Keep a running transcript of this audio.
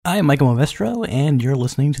I'm Michael Movestro, and you're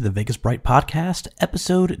listening to the Vegas Bright Podcast,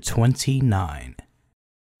 episode 29.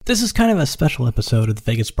 This is kind of a special episode of the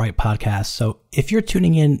Vegas Bright Podcast, so if you're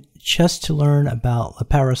tuning in just to learn about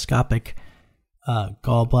laparoscopic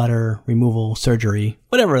gallbladder removal surgery,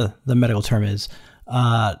 whatever the medical term is,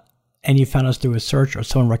 and you found us through a search or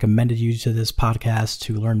someone recommended you to this podcast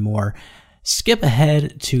to learn more, skip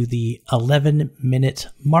ahead to the 11-minute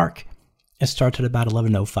mark. It starts at about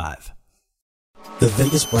 11:05. The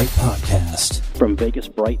Vegas Bright Podcast. From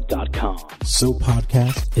VegasBright.com. So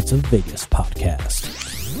podcast, it's a Vegas podcast.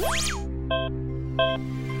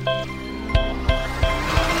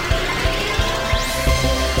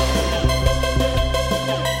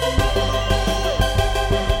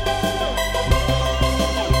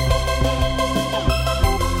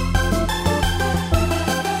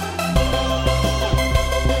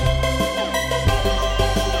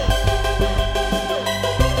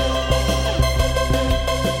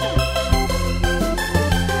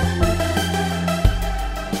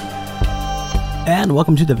 And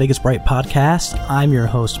welcome to the Vegas Bright Podcast. I'm your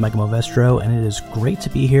host, Michael Movestro, and it is great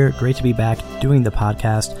to be here, great to be back doing the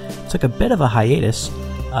podcast. Took a bit of a hiatus,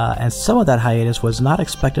 and some of that hiatus was not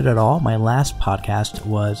expected at all. My last podcast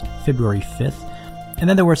was February 5th, and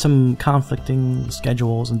then there were some conflicting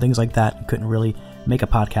schedules and things like that. Couldn't really make a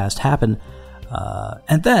podcast happen.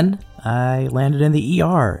 And then I landed in the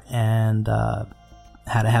ER and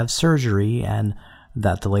had to have surgery, and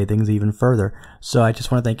that delayed things even further. So I just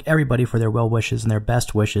want to thank everybody for their well wishes and their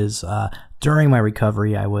best wishes. During my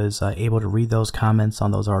recovery, I was able to read those comments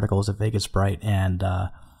on those articles at Vegas Bright, and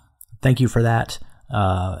thank you for that.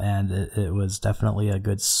 And it was definitely a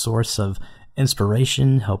good source of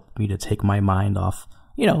inspiration, helped me to take my mind off,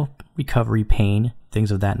 recovery pain, things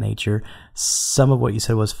of that nature. Some of what you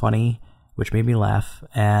said was funny, which made me laugh.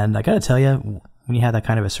 And I got to tell you, when you have that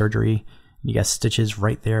kind of a surgery, you got stitches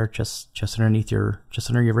right there, just underneath just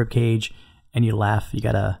under your rib cage, and you laugh. It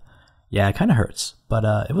kind of hurts,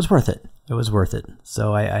 but it was worth it. It was worth it.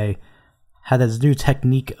 So I had this new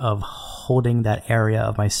technique of holding that area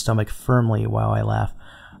of my stomach firmly while I laugh,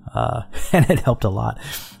 and it helped a lot.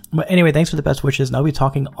 But anyway, thanks for the best wishes, and I'll be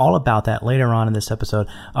talking all about that later on in this episode.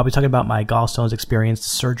 I'll be talking about my gallstones experience,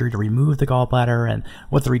 surgery to remove the gallbladder, and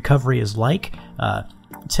what the recovery is like.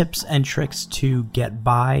 Tips and tricks to get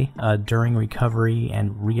by during recovery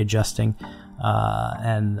and readjusting,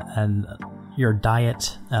 and your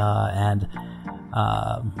diet, and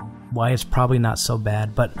why it's probably not so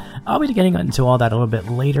bad. But I'll be getting into all that a little bit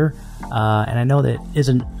later, and I know that it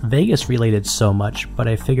isn't Vegas related so much, but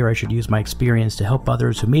I figure I should use my experience to help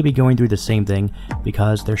others who may be going through the same thing,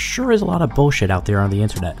 because there sure is a lot of bullshit out there on the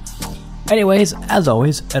internet. Anyways, as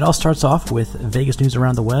always, it all starts off with Vegas news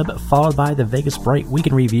around the web, followed by the Vegas Bright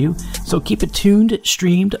Weekend Review, so keep it tuned,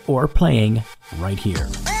 streamed, or playing right here.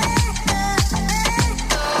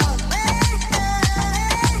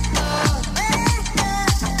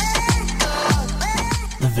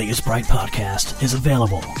 The Vegas Bright Podcast is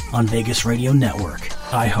available on Vegas Radio Network,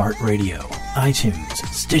 iHeartRadio, iTunes,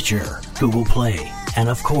 Stitcher, Google Play, and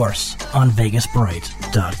of course, on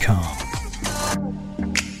VegasBright.com.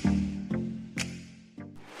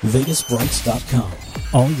 VegasBrights.com.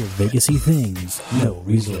 All your Vegas-y things, no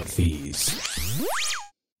resort fees.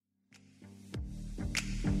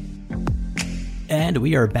 And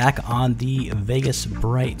we are back on the Vegas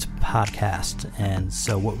Bright Podcast. And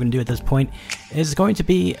so what we're going to do at this point is going to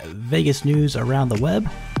be Vegas news around the web.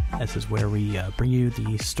 This is where we bring you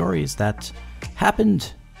the stories that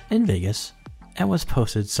happened in Vegas and was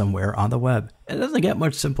posted somewhere on the web. It doesn't get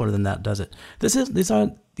much simpler than that, does it? These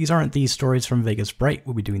aren't the stories from Vegas Bright.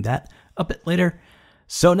 We'll be doing that a bit later.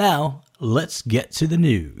 So now, let's get to the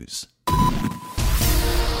news.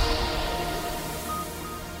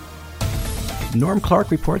 Norm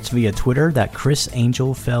Clark reports via Twitter that Criss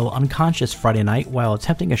Angel fell unconscious Friday night while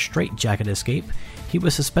attempting a straitjacket escape. He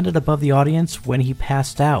was suspended above the audience when he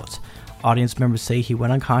passed out. Audience members say he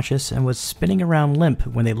went unconscious and was spinning around limp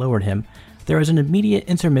when they lowered him. There was an immediate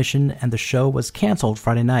intermission and the show was canceled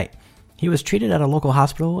Friday night. He was treated at a local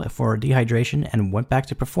hospital for dehydration and went back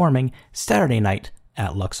to performing Saturday night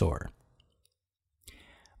at Luxor.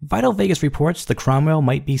 Vital Vegas reports the Cromwell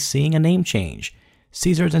might be seeing a name change.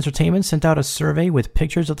 Caesars Entertainment sent out a survey with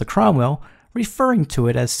pictures of the Cromwell, referring to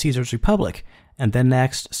it as Caesars Republic, and then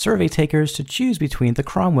asked survey takers to choose between the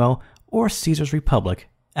Cromwell or Caesars Republic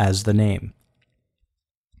as the name.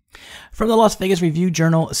 From the Las Vegas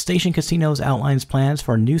Review-Journal, Station Casinos outlines plans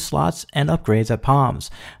for new slots and upgrades at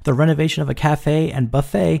Palms, the renovation of a cafe and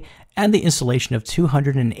buffet, and the installation of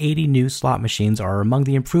 280 new slot machines are among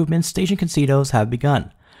the improvements Station Casinos have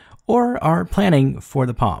begun, or are planning for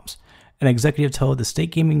the Palms. an executive told the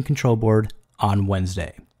State Gaming Control Board on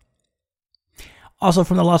Wednesday. Also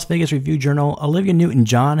from the Las Vegas Review-Journal, Olivia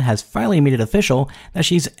Newton-John has finally made it official that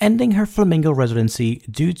she's ending her Flamingo residency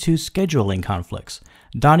due to scheduling conflicts.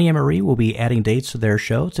 Donnie and Marie will be adding dates to their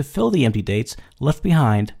show to fill the empty dates left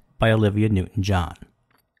behind by Olivia Newton-John.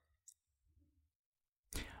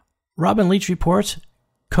 Robin Leach reports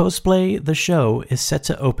Cosplay the Show is set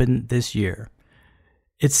to open this year.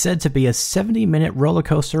 It's said to be a 70-minute roller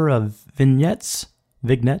coaster of vignettes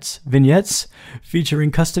featuring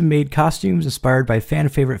custom-made costumes inspired by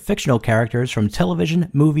fan-favorite fictional characters from television,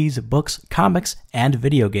 movies, books, comics, and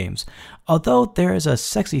video games. Although there is a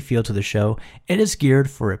sexy feel to the show, it is geared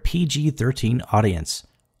for a PG-13 audience.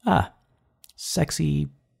 Sexy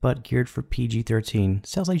but geared for PG-13.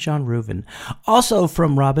 Sounds like John Reuven. Also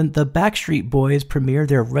from Robin, the Backstreet Boys premiered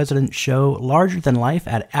their resident show Larger Than Life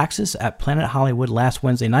at Axis at Planet Hollywood last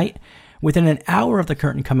Wednesday night. Within an hour of the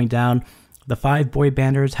curtain coming down, the 5 boy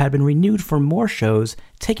banders had been renewed for more shows,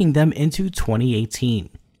 taking them into 2018.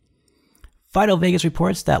 Vital Vegas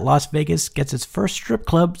reports that Las Vegas gets its first strip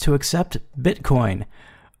club to accept Bitcoin.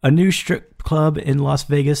 A new strip club in Las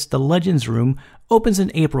Vegas, the Legends Room, opens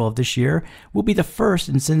in April of this year, will be the first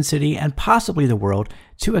in Sin City and possibly the world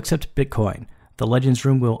to accept Bitcoin. The Legends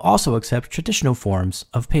Room will also accept traditional forms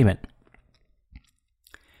of payment.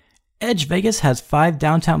 Edge Vegas has 5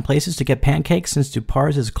 downtown places to get pancakes since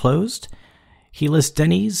Dupar's is closed. He lists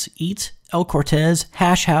Denny's, Eat, El Cortez,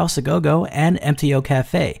 Hash House, A Go-Go, and MTO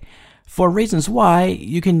Cafe. For reasons why,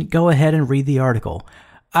 you can go ahead and read the article.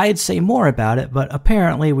 I'd say more about it, but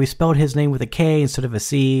apparently we spelled his name with a K instead of a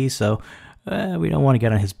C, so we don't want to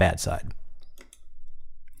get on his bad side.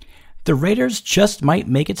 The Raiders just might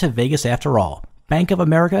make it to Vegas after all. Bank of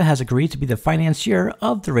America has agreed to be the financier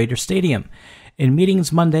of the Raiders Stadium. In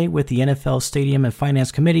meetings Monday with the NFL Stadium and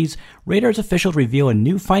Finance Committees, Raiders officials reveal a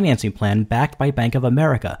new financing plan backed by Bank of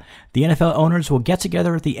America. The NFL owners will get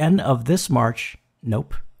together at the end of this March.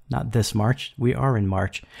 Nope, not this March. We are in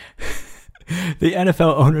March. The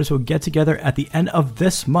NFL owners will get together at the end of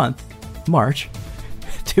this month, March,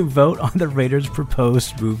 to vote on the Raiders'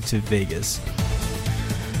 proposed move to Vegas.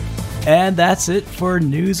 And that's it for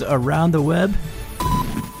news around the web.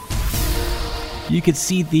 You could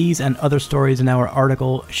see these and other stories in our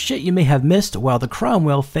article, Shit You May Have Missed While the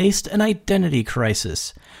Cromwell Faced an Identity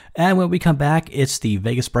Crisis. And when we come back, it's the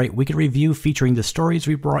Vegas Bright Weekend Review featuring the stories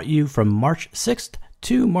we brought you from March 6th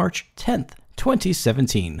to March 10th,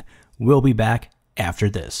 2017. We'll be back after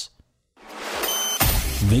this.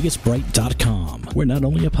 VegasBright.com. We're not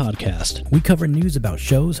only a podcast. We cover news about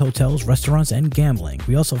shows, hotels, restaurants, and gambling.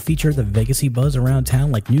 We also feature the Vegasy buzz around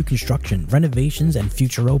town like new construction, renovations, and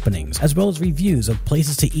future openings, as well as reviews of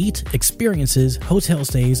places to eat, experiences, hotel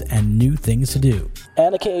stays, and new things to do.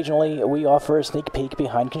 And occasionally, we offer a sneak peek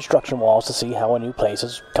behind construction walls to see how a new place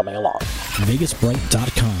is coming along.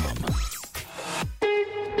 VegasBright.com.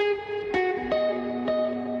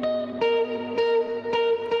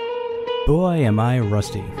 Boy, am I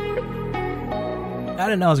rusty. I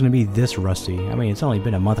didn't know I was going to be this rusty. I mean, it's only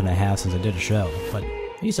been a month and a half since I did a show, but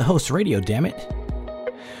I used to host radio, damn it.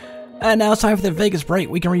 And now it's time for the Vegas Bright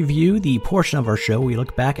Weekend Review, the portion of our show we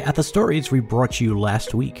look back at the stories we brought you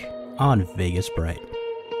last week on Vegas Bright.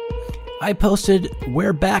 I posted,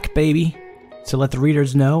 "We're back, baby," to let the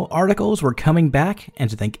readers know articles were coming back and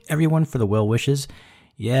to thank everyone for the well wishes.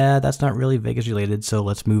 Yeah, that's not really Vegas related, so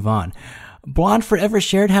let's move on. Blonde Forever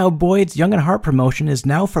shared how Boyd's Young at Heart promotion is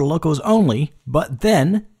now for locals only, but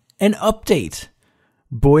then an update.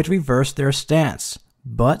 Boyd reversed their stance,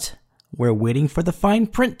 but we're waiting for the fine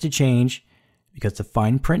print to change because the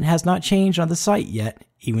fine print has not changed on the site yet,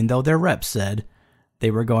 even though their rep said they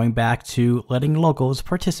were going back to letting locals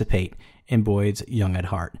participate in Boyd's Young at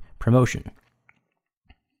Heart promotion.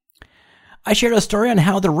 I shared a story on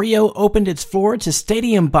how the Rio opened its floor to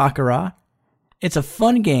Stadium Baccarat. It's a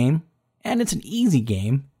fun game, and it's an easy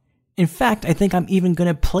game. In fact, I think I'm even going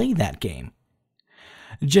to play that game.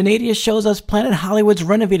 Janadia shows us Planet Hollywood's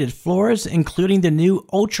renovated floors, including the new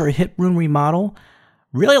Ultra Hip Room remodel.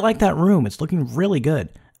 Really like that room. It's looking really good.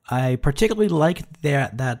 I particularly like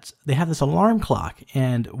that they have this alarm clock,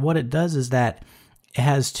 and what it does is that it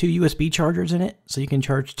has 2 USB chargers in it, so you can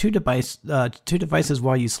charge two devices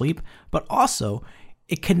while you sleep, but also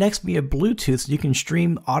it connects via Bluetooth so you can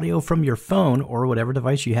stream audio from your phone or whatever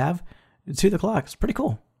device you have to the clock. It's pretty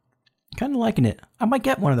cool. Kind of liking it. I might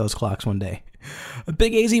get one of those clocks one day.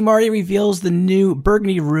 Big AZ Marty reveals the new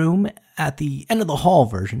Burgundy Room at the end of the hall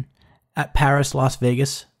version at Paris, Las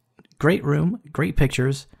Vegas. Great room, great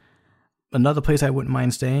pictures. Another place I wouldn't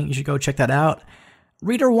mind staying. You should go check that out.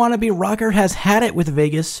 Reader Wannabe Rocker has had it with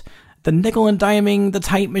Vegas. the nickel and diming, the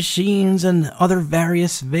tight machines, and other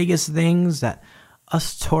various Vegas things that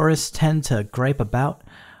us tourists tend to gripe about.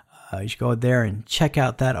 You should go there and check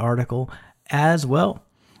out that article as well.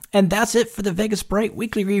 And that's it for the Vegas Bright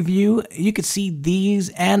Weekly Review. You can see these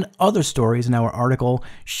and other stories in our article,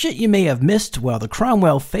 Shit You May Have Missed While the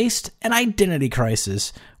Cromwell Faced an Identity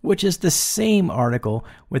Crisis, which is the same article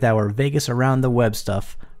with our Vegas Around the Web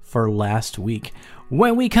stuff for last week.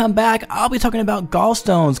 When we come back, I'll be talking about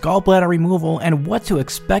gallstones, gallbladder removal, and what to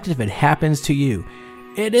expect if it happens to you.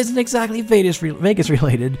 It isn't exactly Vegas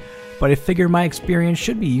related, but I figure my experience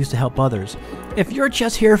should be used to help others. If you're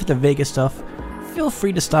just here for the Vegas stuff, feel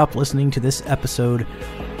free to stop listening to this episode.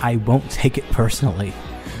 I won't take it personally.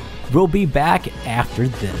 We'll be back after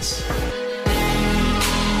this.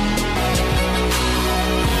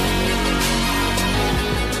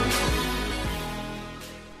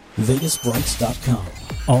 VegasBrights.com.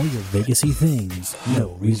 All your Vegas-y things,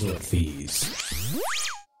 no resort fees.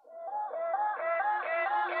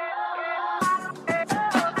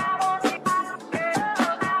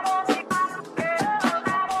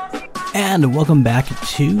 And welcome back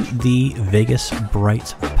to the Vegas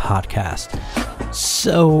Bright podcast.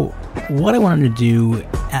 So, what I wanted to do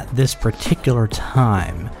at this particular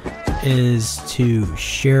time is to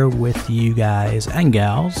share with you guys and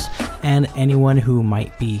gals and anyone who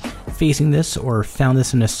might be facing this or found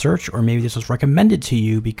this in a search, or maybe this was recommended to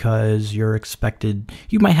you because you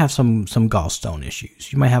might have some gallstone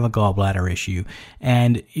issues, you might have a gallbladder issue,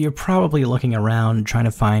 and you're probably looking around trying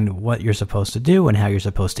to find what you're supposed to do and how you're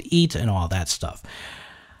supposed to eat and all that stuff.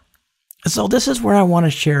 So this is where I want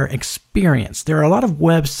to share experience. There are a lot of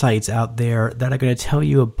websites out there that are going to tell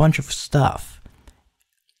you a bunch of stuff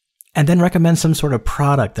and then recommend some sort of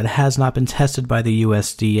product that has not been tested by the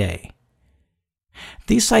USDA.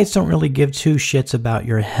 These sites don't really give two shits about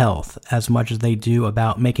your health as much as they do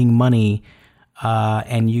about making money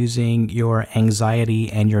and using your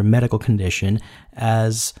anxiety and your medical condition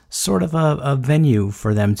as sort of a venue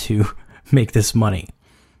for them to make this money.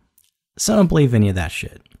 So I don't believe any of that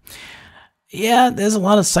shit. Yeah, there's a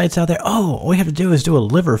lot of sites out there. Oh, all we have to do is do a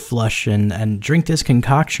liver flush and drink this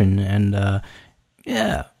concoction, and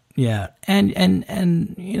yeah.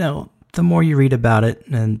 And you know, the more you read about it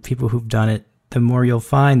and people who've done it, the more you'll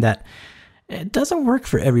find that it doesn't work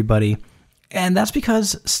for everybody. And that's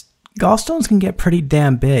because gallstones can get pretty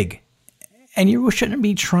damn big. And you shouldn't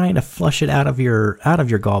be trying to flush it out of your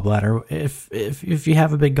gallbladder if you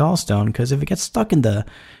have a big gallstone, because if it gets stuck in the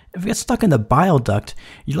bile duct,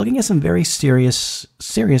 you're looking at some very serious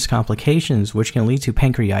complications, which can lead to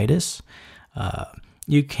pancreatitis.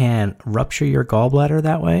 You can rupture your gallbladder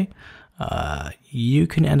that way. You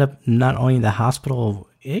can end up not only in the hospital,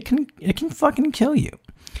 it can fucking kill you.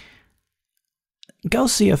 Go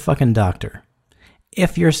see a fucking doctor.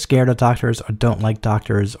 If you're scared of doctors or don't like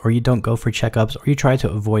doctors, or you don't go for checkups, or you try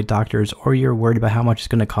to avoid doctors, or you're worried about how much it's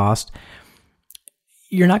going to cost,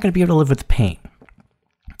 you're not going to be able to live with the pain.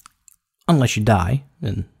 Unless you die,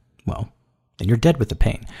 and, well, then you're dead with the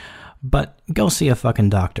pain. But go see a fucking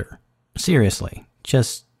doctor. Seriously.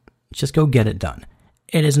 Just go get it done.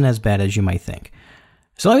 It isn't as bad as you might think.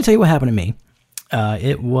 So let me tell you what happened to me.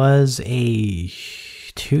 It was a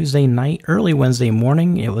Tuesday night, early Wednesday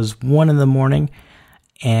morning. It was 1 a.m,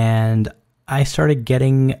 and I started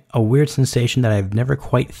getting a weird sensation that I've never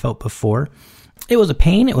quite felt before. It was a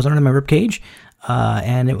pain. It was under my ribcage,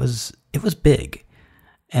 and it was big.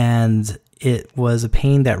 And it was a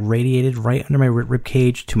pain that radiated right under my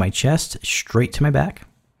ribcage to my chest, straight to my back.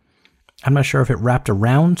 I'm not sure if it wrapped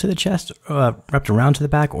around to the chest, wrapped around to the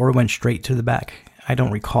back, or went straight to the back. I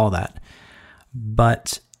don't recall that.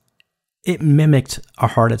 But it mimicked a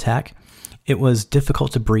heart attack. It was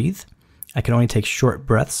difficult to breathe. I could only take short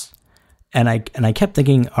breaths. And I kept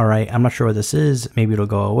thinking, all right, I'm not sure what this is. Maybe it'll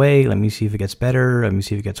go away. Let me see if it gets better. Let me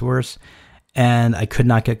see if it gets worse. And I could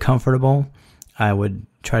not get comfortable. I would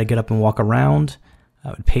try to get up and walk around.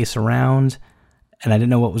 I would pace around. And I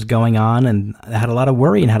didn't know what was going on, and I had a lot of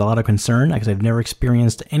worry and had a lot of concern because I've never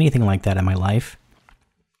experienced anything like that in my life.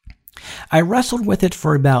 I wrestled with it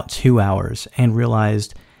for about 2 hours and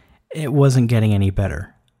realized it wasn't getting any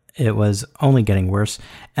better. It was only getting worse,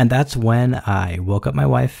 and that's when I woke up my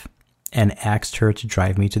wife and asked her to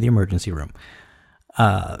drive me to the emergency room.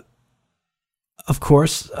 Of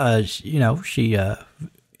course, she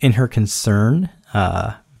in her concern,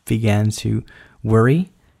 began to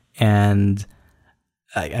worry, and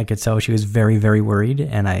I could tell she was very, very worried,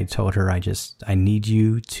 and I told her, I need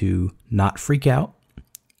you to not freak out.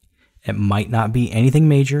 It might not be anything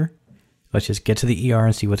major. Let's just get to the ER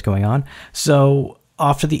and see what's going on. So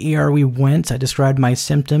off to the ER we went. I described my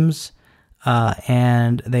symptoms,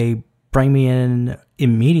 and they bring me in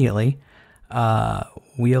immediately,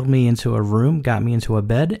 wheeled me into a room, got me into a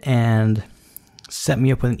bed, and set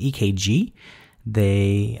me up with an EKG.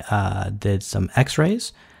 They did some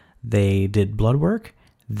x-rays. They did blood work.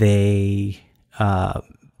 They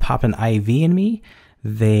popped an IV in me.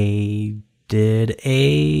 They did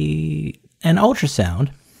an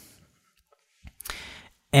ultrasound.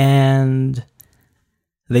 And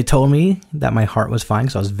they told me that my heart was fine,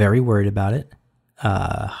 because I was very worried about it.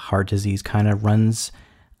 Heart disease kind of runs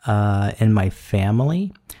in my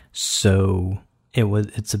family, so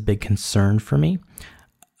it's a big concern for me.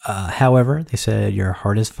 However, they said your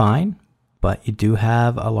heart is fine, but you do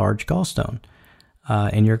have a large gallstone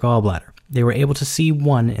in your gallbladder. They were able to see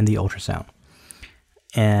one in the ultrasound,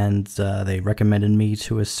 and they recommended me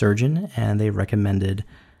to a surgeon, and they recommended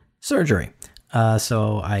surgery.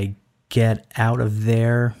 So I get out of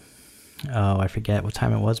there. Oh, I forget what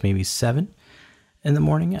time it was. Maybe 7 in the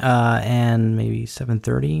morning, and maybe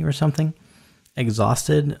 7:30 or something.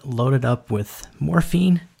 Exhausted, loaded up with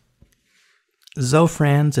morphine,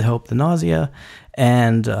 Zofran to help the nausea,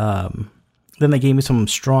 and then they gave me some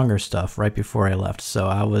stronger stuff right before I left. So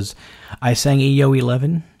I sang EO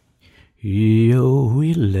 11. EO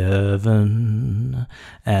 11.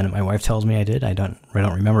 And my wife tells me I did. I don't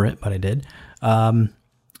remember it, but I did.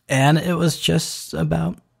 And it was just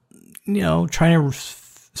about, trying to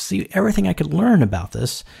see everything I could learn about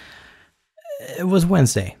this. It was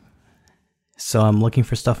Wednesday. So I'm looking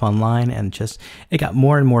for stuff online, and it got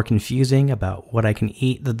more and more confusing about what I can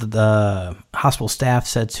eat. The hospital staff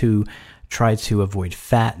said to try to avoid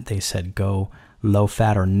fat. They said go low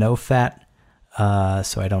fat or no fat,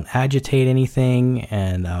 so I don't agitate anything.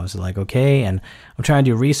 And I was like, okay. And I'm trying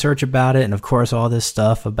to do research about it, and of course all this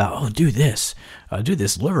stuff about do this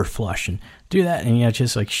liver flush and do that, and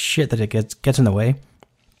just like shit that it gets in the way.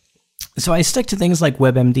 So I stick to things like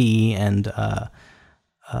WebMD and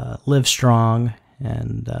Live Strong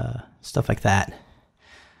and stuff like that.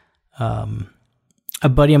 A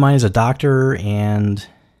buddy of mine is a doctor, and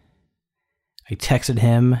I texted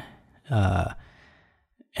him,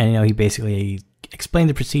 and he basically explained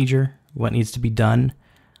the procedure, what needs to be done,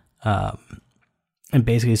 and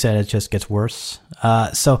basically said it just gets worse.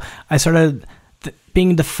 So I started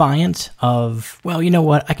being defiant of, well, you know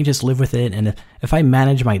what, I can just live with it, and if I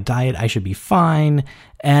manage my diet, I should be fine.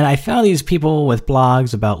 And I found these people with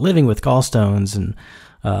blogs about living with gallstones, and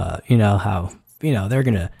how they're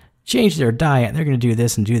gonna change their diet, they're gonna do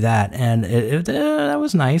this and do that, and that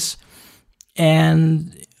was nice.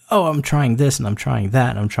 And I'm trying this, and I'm trying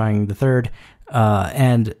that, and I'm trying the third,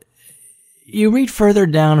 and you read further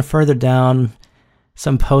down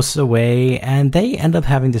some posts away, and they end up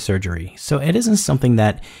having the surgery. So it isn't something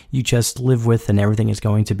that you just live with and everything is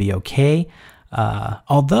going to be okay.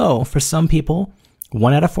 Although for some people,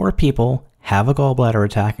 1 out of 4 people have a gallbladder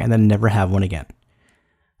attack and then never have one again.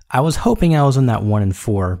 I was hoping I was in that 1 in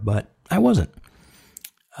 4, but I wasn't.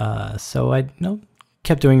 So I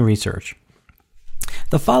kept doing research.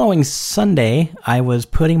 The following Sunday, I was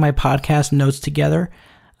putting my podcast notes together,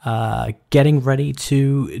 getting ready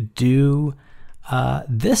to do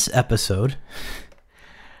this episode,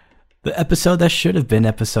 the episode that should have been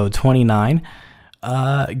episode 29,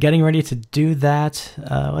 getting ready to do that.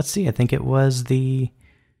 Let's see, I think it was when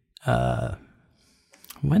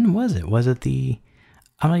was it? Was it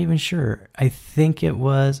I'm not even sure. I think it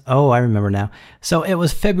was, I remember now. So it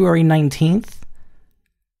was February 19th.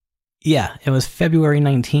 Yeah, it was February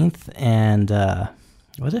 19th, and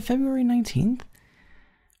was it February 19th?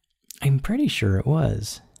 I'm pretty sure it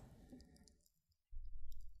was.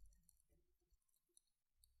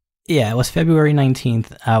 Yeah, it was February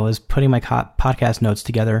 19th. I was putting my podcast notes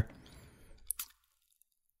together.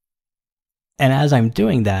 And as I'm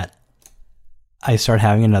doing that, I start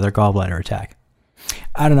having another gallbladder attack.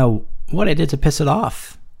 I don't know what I did to piss it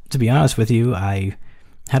off. To be honest with you, I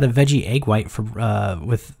had a veggie egg white for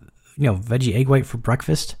veggie egg white for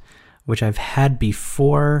breakfast, which I've had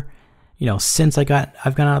before, since I've gone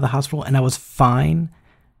out of the hospital, and I was fine.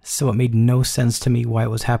 So it made no sense to me why it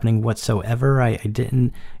was happening whatsoever. I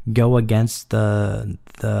didn't go against the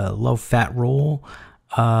low fat rule,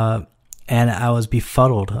 and I was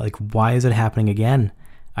befuddled. Like, why is it happening again?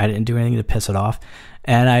 I didn't do anything to piss it off.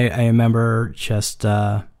 And I remember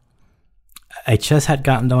I just had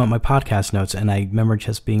gotten done with my podcast notes, and I remember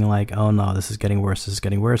just being like, oh no, this is getting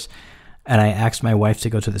worse. And I asked my wife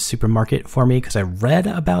to go to the supermarket for me, because I read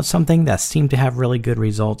about something that seemed to have really good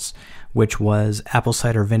results, which was apple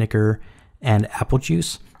cider vinegar and apple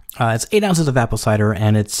juice. It's 8 ounces of apple cider,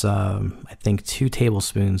 and it's, I think,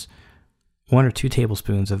 1 or 2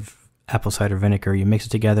 tablespoons of apple cider vinegar. You mix it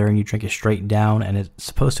together and you drink it straight down, and it's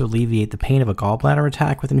supposed to alleviate the pain of a gallbladder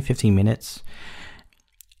attack within 15 minutes.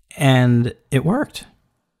 And it worked.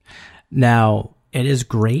 Now, it is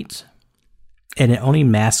great, and it only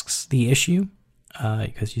masks the issue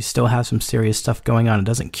because you still have some serious stuff going on. It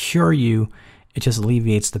doesn't cure you. It just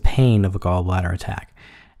alleviates the pain of a gallbladder attack.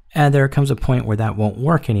 And there comes a point where that won't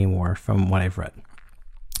work anymore from what I've read.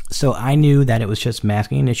 So I knew that it was just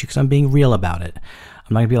masking an issue because I'm being real about it.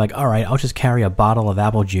 I'm not going to be like, all right, I'll just carry a bottle of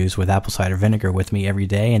apple juice with apple cider vinegar with me every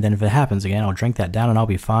day, and then if it happens again, I'll drink that down and I'll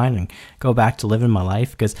be fine and go back to living my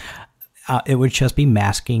life, because it would just be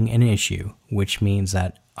masking an issue, which means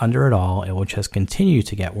that under it all, it will just continue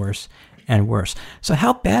to get worse and worse. So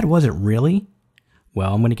how bad was it really?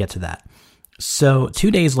 Well, I'm going to get to that. So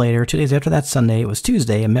 2 days after that Sunday, it was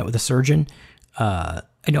Tuesday, I met with a surgeon,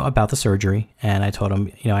 about the surgery, and I told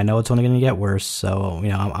him, I know it's only going to get worse, so,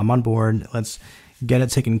 I'm on board. Let's get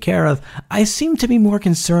it taken care of. I seem to be more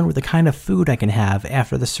concerned with the kind of food I can have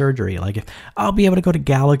after the surgery. Like, if I'll be able to go to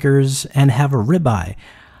Gallagher's and have a ribeye.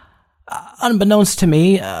 Unbeknownst to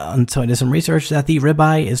me, until I did some research, that the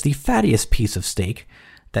ribeye is the fattiest piece of steak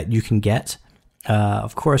that you can get.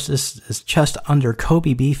 Of course, this is just under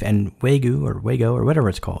Kobe beef and Wagyu or whatever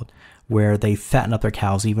it's called, where they fatten up their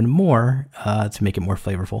cows even more to make it more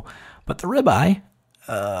flavorful. But the ribeye,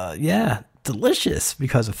 delicious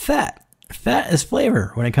because of fat. Fat is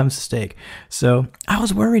flavor when it comes to steak. So I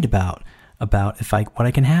was worried about what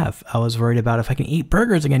I can have. I was worried about if I can eat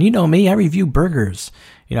burgers again. You know me, I review burgers.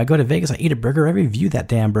 I go to Vegas, I eat a burger, I review that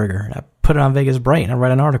damn burger. I put it on Vegas Bright and I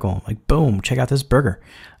write an article. Like, boom, check out this burger.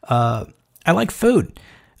 I like food.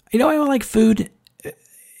 I like food.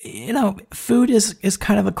 Food is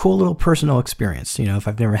kind of a cool little personal experience. If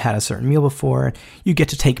I've never had a certain meal before, you get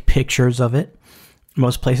to take pictures of it.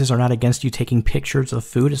 Most places are not against you taking pictures of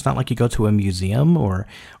food. It's not like you go to a museum or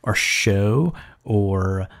show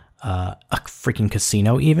or a freaking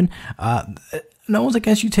casino even. No one's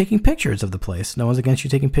against you taking pictures of the place. No one's against you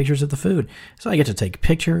taking pictures of the food. So I get to take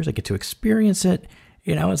pictures. I get to experience it.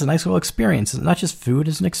 It's a nice little experience. It's not just food,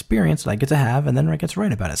 it's an experience that I get to have, and then I get to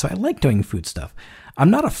write about it. So I like doing food stuff. I'm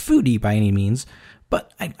not a foodie by any means,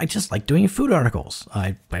 but I just like doing food articles.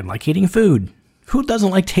 I like eating food. Who doesn't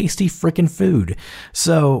like tasty freaking food?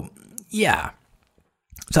 So, yeah.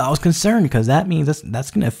 So I was concerned because that means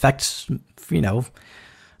that's going to affect,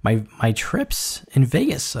 my trips in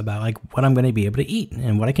Vegas about like what I'm going to be able to eat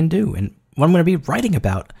and what I can do and what I'm going to be writing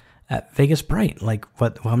about at Vegas Bright. Like,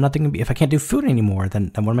 I'm not thinking, if I can't do food anymore,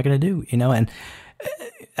 then what am I going to do? And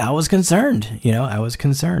I was concerned,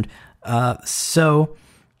 so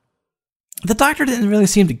the doctor didn't really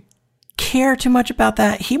seem to care too much about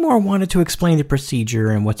that. He more wanted to explain the procedure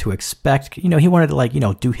and what to expect. He wanted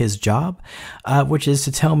to do his job, which is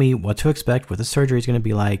to tell me what to expect, what the surgery is going to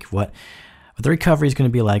be like, what the recovery is going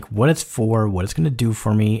to be like, what it's for, what it's going to do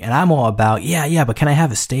for me. And I'm all about, but can I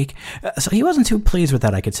have a steak? So he wasn't too pleased with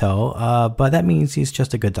that, I could tell. But that means he's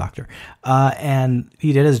just a good doctor. And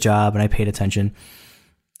he did his job and I paid attention.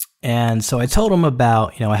 And so I told him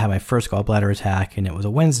about, I had my first gallbladder attack and it was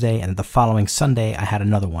a Wednesday, and the following Sunday I had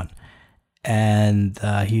another one. And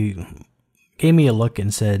he gave me a look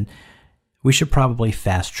and said, we should probably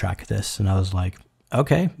fast track this. And I was like,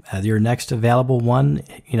 okay, your next available one,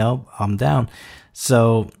 I'm down.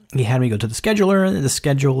 So he had me go to the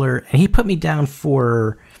scheduler, and he put me down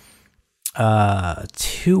for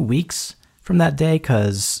 2 weeks from that day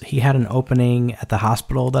because he had an opening at the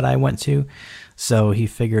hospital that I went to. So he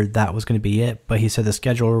figured that was going to be it. But he said the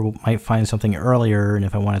scheduler might find something earlier, and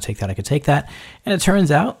if I want to take that, I could take that. And it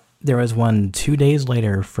turns out there was one 2 days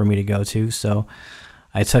later for me to go to. So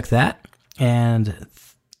I took that, and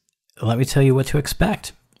let me tell you what to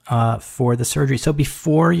expect for the surgery. So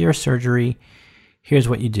before your surgery, here's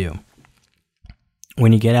what you do.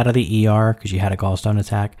 When you get out of the ER because you had a gallstone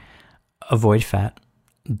attack, avoid fat,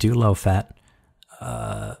 do low fat,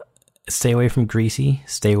 stay away from greasy,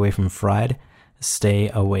 stay away from fried, stay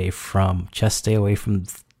away from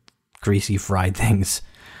greasy fried things.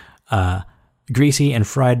 Greasy and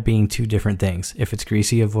fried being two different things. If it's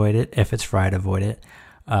greasy, avoid it. If it's fried, avoid it.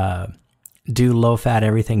 Do low fat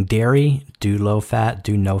everything. Dairy, do low fat,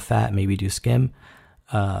 do no fat, maybe do skim.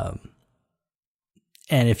 And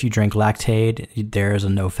if you drink Lactaid, there's a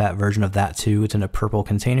no fat version of that too. It's in a purple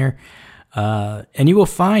container. And you will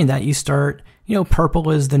find that you start, purple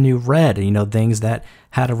is the new red. Things that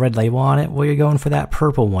had a red label on it, well, you're going for that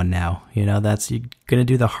purple one now. You're going to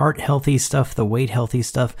do the heart healthy stuff, the weight healthy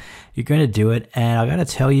stuff. You're going to do it. And I got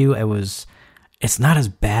to tell you, it's not as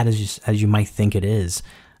bad as you might think it is.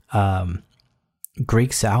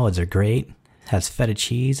 Greek salads are great. It has feta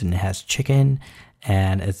cheese and it has chicken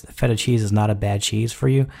and feta cheese is not a bad cheese for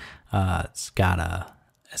you. It's got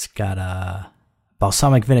a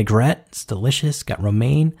balsamic vinaigrette. It's delicious. It's got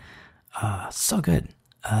romaine. So good.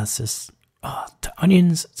 It's just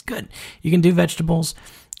onions. It's good. You can do vegetables.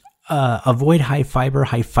 Avoid high fiber.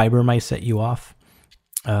 High fiber might set you off.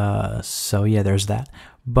 So yeah, there's that.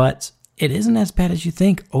 But it isn't as bad as you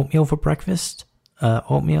think. Oatmeal for breakfast.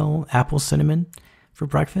 Oatmeal, apple cinnamon for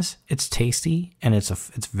breakfast. It's tasty and it's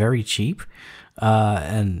very cheap.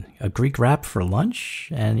 And a Greek wrap for lunch,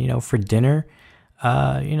 and for dinner,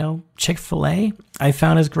 Chick-fil-A I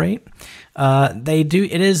found is great.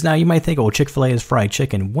 It is now. You might think, Chick-fil-A is fried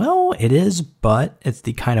chicken. Well, it is, but it's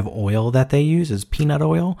the kind of oil that they use is peanut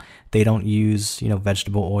oil. They don't use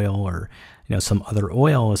vegetable oil or some other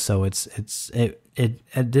oil. So it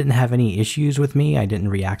didn't have any issues with me. I didn't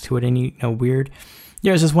react to it any weird.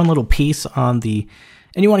 There's this one little piece on the.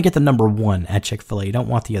 And you want to get the number 1 at Chick-fil-A. You don't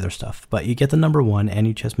want the other stuff. But you get the number 1, and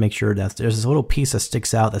you just make sure that there's this little piece that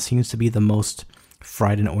sticks out that seems to be the most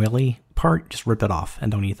fried and oily part. Just rip it off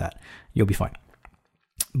and don't eat that. You'll be fine.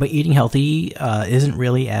 But eating healthy isn't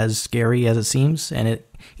really as scary as it seems. And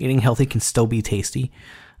eating healthy can still be tasty.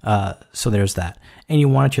 So there's that. And you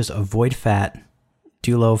want to just avoid fat.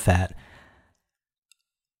 Do low fat.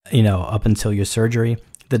 Up until your surgery.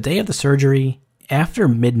 The day of the surgery... After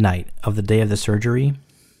midnight of the day of the surgery,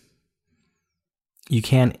 you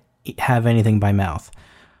can't have anything by mouth.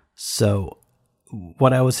 So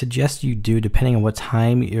what I would suggest you do, depending on what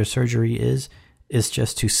time your surgery is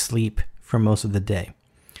just to sleep for most of the day.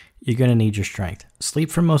 You're going to need your strength.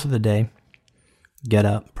 Sleep for most of the day. Get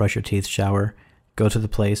up, brush your teeth, shower, go to the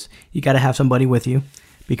place. You got to have somebody with you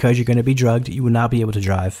because you're going to be drugged. You will not be able to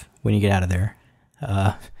drive when you get out of there.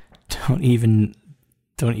 Don't even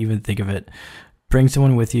think of it. Bring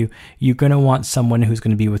someone with you. You're going to want someone who's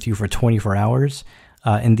going to be with you for 24 hours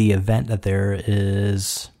in the event that there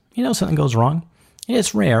is, something goes wrong.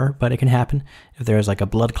 It's rare, but it can happen. If there's like a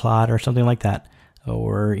blood clot or something like that,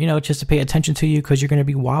 or, just to pay attention to you because you're going to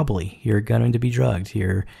be wobbly. You're going to be drugged.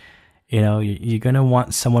 You're going to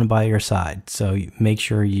want someone by your side. So make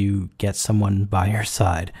sure you get someone by your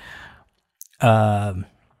side.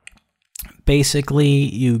 Basically,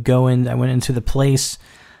 you go in. I went into the place,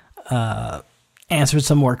 answered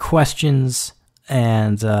some more questions,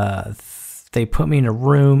 and they put me in a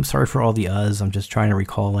room. Sorry for all the I'm just trying to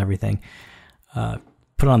recall everything.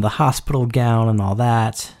 Put on the hospital gown and all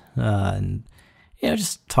that, and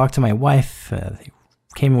just talked to my wife. They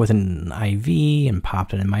came in with an IV and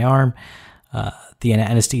popped it in my arm. The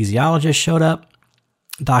anesthesiologist showed up.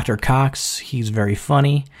 Dr. Cox, he's very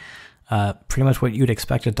funny. Pretty much what you'd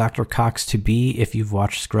expect a Dr. Cox to be if you've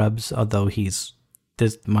watched Scrubs, although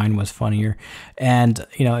mine was funnier, and,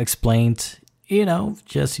 explained,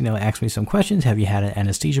 asked me some questions. Have you had an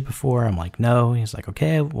anesthesia before? I'm like, no. He's like,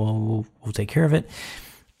 okay, well, we'll take care of it.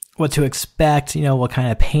 What to expect, what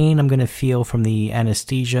kind of pain I'm going to feel from the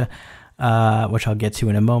anesthesia, which I'll get to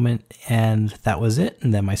in a moment. And that was it.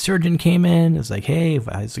 And then my surgeon came in. It was like, hey,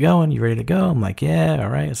 how's it going? You ready to go? I'm like, yeah, all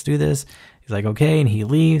right, let's do this. He's like, okay. And he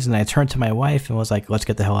leaves. And I turned to my wife and was like, let's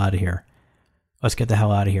get the hell out of here. Let's get the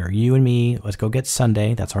hell out of here. You and me, let's go get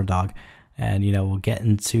Sunday. That's our dog. And, we'll get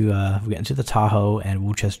into the Tahoe and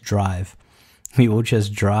we'll just drive. We will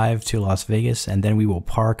just drive to Las Vegas, and then we will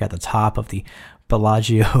park at the top of the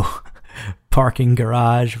Bellagio parking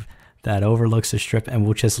garage that overlooks the strip, and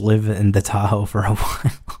we'll just live in the Tahoe for a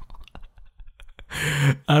while.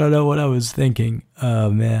 I don't know what I was thinking. Oh,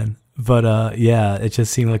 man. But, yeah, it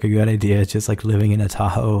just seemed like a good idea. It's just like living in a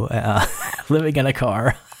Tahoe, living in a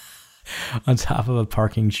car on top of a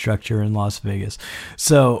parking structure in Las Vegas.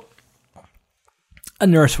 So a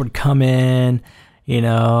nurse would come in,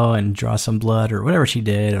 and draw some blood or whatever she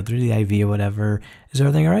did, or through the IV or whatever. Is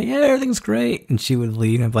everything all right? Yeah, everything's great. And she would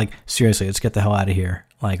leave, and I'm like, seriously, let's get the hell out of here.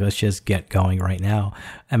 Like, let's just get going right now.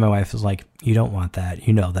 And my wife was like, you don't want that.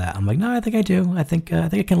 You know that. I'm like, no, I think I do. I think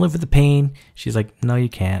I can live with the pain. She's like, no, you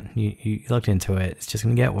can't. You looked into it. It's just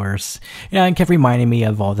going to get worse. And kept reminding me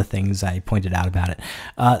of all the things I pointed out about it.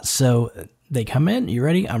 So they come in. You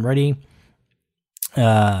ready? I'm ready.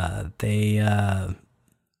 They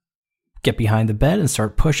get behind the bed and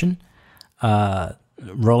start pushing,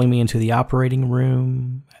 rolling me into the operating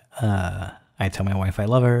room. I tell my wife I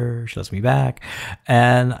love her. She loves me back.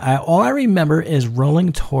 And all I remember is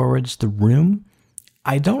rolling towards the room.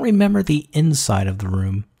 I don't remember the inside of the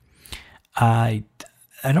room. I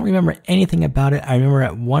don't remember anything about it. I remember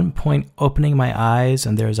at one point opening my eyes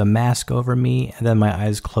and there's a mask over me, and then my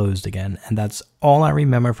eyes closed again. And that's all I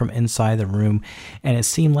remember from inside the room. And it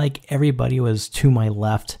seemed like everybody was to my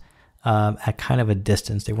left. at kind of a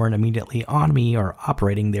distance. They weren't immediately on me or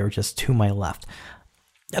operating. They were just to my left.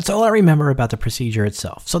 That's all I remember about the procedure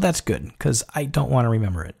itself. So that's good, because I don't want to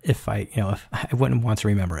remember it if I wouldn't want to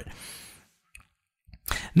remember it.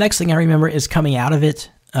 Next thing I remember is coming out of it,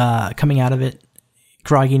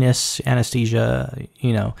 grogginess, anesthesia,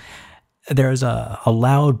 there's a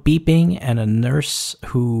loud beeping, and a nurse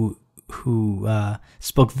who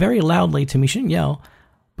spoke very loudly to me. She didn't yell,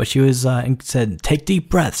 but she was and said, take deep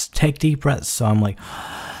breaths. So I'm like,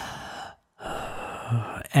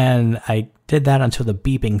 and I did that until the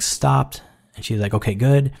beeping stopped, and she's like, okay,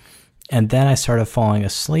 good. And then I started falling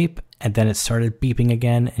asleep, and then it started beeping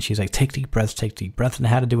again, and she's like, take deep breaths, and it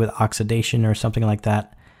had to do with oxidation or something like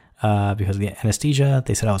that, because of the anesthesia.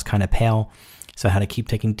 They said I was kind of pale, so I had to keep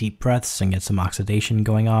taking deep breaths and get some oxidation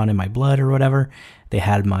going on in my blood or whatever. They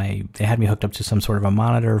had me hooked up to some sort of a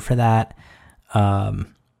monitor for that, and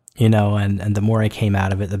the more I came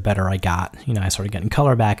out of it, the better I got. I started getting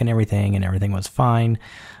color back and everything was fine.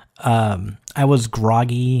 I was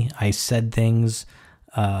groggy. I said things.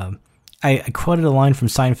 I quoted a line from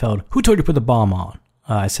Seinfeld, "Who told you to put the bomb on?"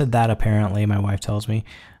 I said that, apparently, my wife tells me.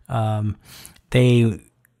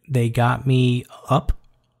 They got me up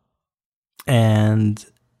and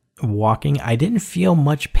walking. I didn't feel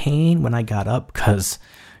much pain when I got up because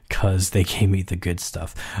they gave me the good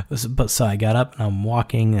stuff. But so I got up and I'm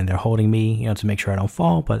walking, and they're holding me, to make sure I don't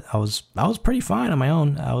fall. But I was pretty fine on my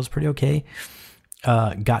own. I was pretty okay.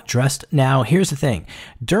 Got dressed. Now, here's the thing.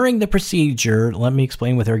 During the procedure, let me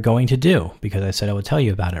explain what they're going to do, because I said I would tell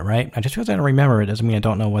you about it, right? Just because I don't remember it doesn't mean I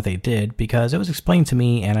don't know what they did, because it was explained to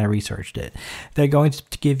me and I researched it. They're going to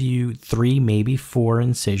give you 3, maybe 4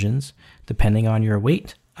 incisions, depending on your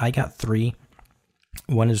weight. I got 3.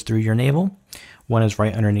 One is through your navel, one is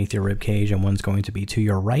right underneath your rib cage, and one's going to be to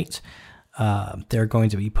your right. They're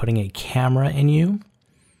going to be putting a camera in you,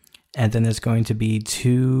 and then there's going to be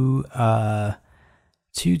two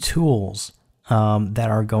tools that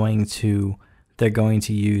they're going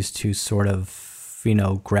to use to sort of,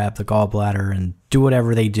 grab the gallbladder and do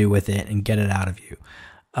whatever they do with it and get it out of you.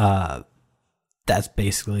 That's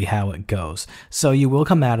basically how it goes. So you will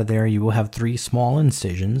come out of there. You will have 3 small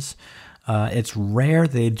incisions. It's rare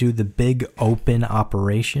they do the big open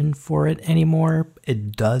operation for it anymore.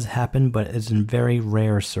 It does happen, but it's in very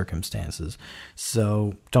rare circumstances.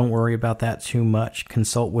 So don't worry about that too much.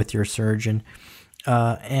 Consult with your surgeon.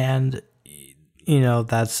 And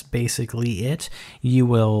that's basically it. You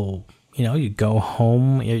will, you go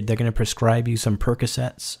home. They're going to prescribe you some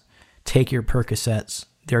Percocets. Take your Percocets.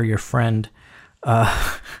 They're your friend.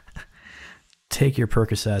 Take your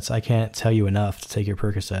Percocets. I can't tell you enough to take your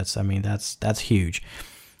Percocets. I mean, that's huge.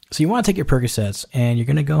 So you want to take your Percocets, and you're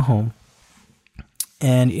going to go home.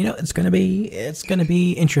 And it's going to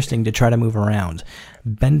be interesting to try to move around.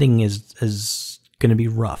 Bending is going to be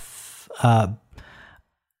rough.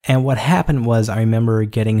 And what happened was, I remember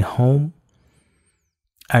getting home.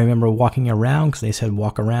 I remember walking around, because they said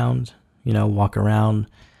walk around,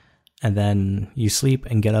 and then you sleep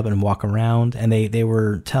and get up and walk around. And they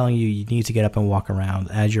were telling you need to get up and walk around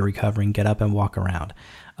as you're recovering. Get up and walk around,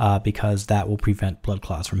 because that will prevent blood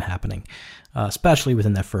clots from happening, especially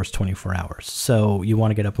within that first 24 hours. So you want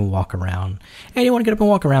to get up and walk around, and you want to get up and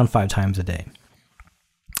walk around 5 times a day.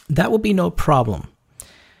 That will be no problem.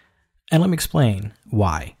 And let me explain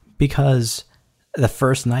why. Because the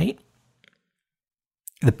first night,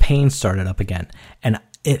 the pain started up again. And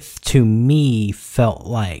it, to me, felt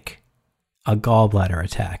like a gallbladder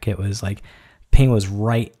attack. It was like pain was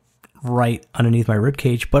right underneath my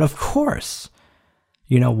ribcage. But of course,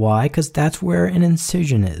 you know why? Because that's where an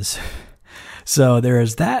incision is. So there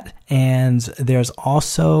is that, and there's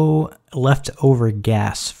also leftover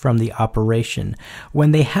gas from the operation.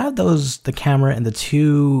 When they have the camera and the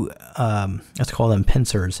 2, let's call them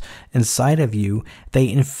pincers, inside of you, they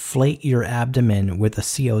inflate your abdomen with a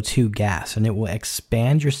CO2 gas, and it will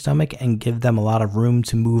expand your stomach and give them a lot of room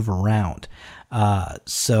to move around.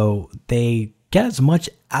 So they get as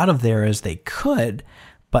much out of there as they could,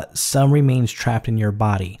 but some remains trapped in your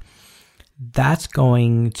body. That's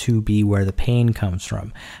going to be where the pain comes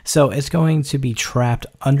from. So it's going to be trapped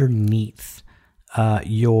underneath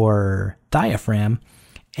your diaphragm,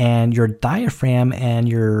 and your diaphragm and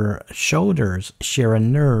your shoulders share a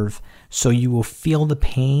nerve. So you will feel the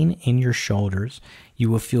pain in your shoulders. You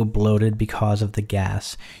will feel bloated because of the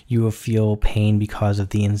gas. You will feel pain because of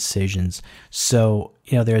the incisions. So,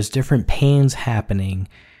 there's different pains happening.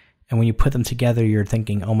 And when you put them together, you're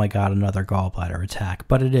thinking, oh my God, another gallbladder attack.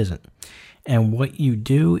 But it isn't. And what you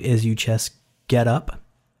do is you just get up,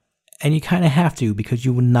 and you kind of have to, because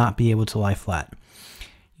you will not be able to lie flat.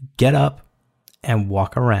 Get up and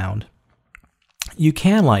walk around You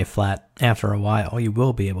can lie flat after a while. You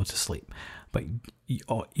will be able to sleep, but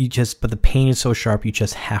but the pain is so sharp, you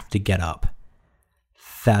just have to get up.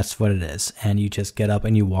 That's what it is. And you just get up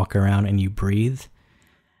and you walk around and you breathe.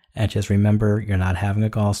 And just remember, you're not having a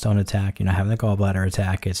gallstone attack. You're not having a gallbladder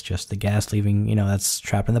attack. It's just the gas leaving, that's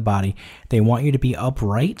trapped in the body. They want you to be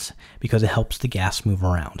upright because it helps the gas move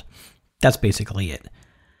around. That's basically it.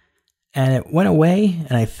 And it went away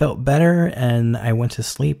and I felt better and I went to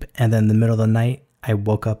sleep. And then in the middle of the night, I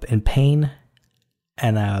woke up in pain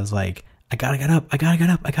and I was like, I gotta get up.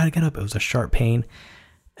 It was a sharp pain.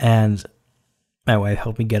 And my wife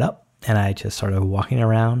helped me get up and I just started walking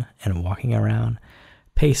around,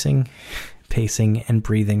 pacing and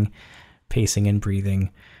breathing.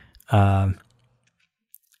 And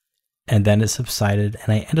then it subsided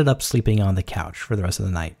and I ended up sleeping on the couch for the rest of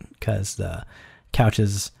the night because the couch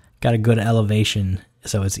has got a good elevation,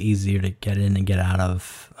 so it's easier to get in and get out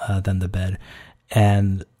of than the bed.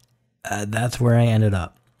 And that's where I ended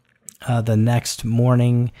up. The next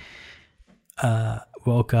morning,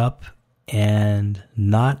 woke up and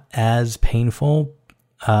not as painful,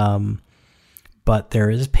 but there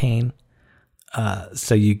is pain.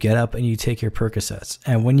 So you get up and you take your Percocets.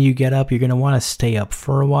 And when you get up, you're going to want to stay up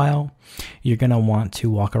for a while. You're going to want to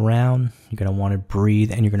walk around. You're going to want to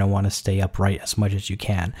breathe, and you're going to want to stay upright as much as you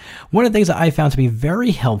can. One of the things that I found to be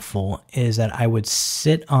very helpful is that I would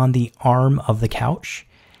sit on the arm of the couch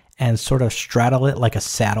and sort of straddle it like a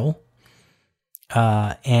saddle.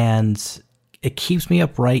 And it keeps me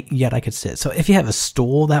upright, yet I could sit. So if you have a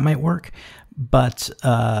stool, that might work. But,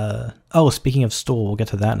 speaking of stool, we'll get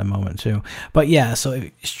to that in a moment too. But yeah, so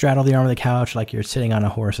you straddle the arm of the couch like you're sitting on a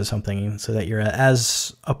horse or something so that you're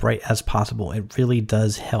as upright as possible. It really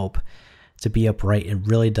does help to be upright. It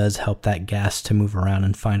really does help that gas to move around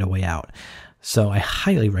and find a way out. So I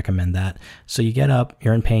highly recommend that. So you get up,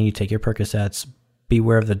 you're in pain, you take your Percocets,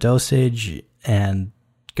 beware of the dosage, and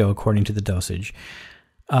go according to the dosage.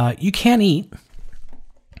 You can eat,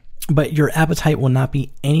 but your appetite will not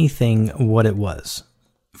be anything what it was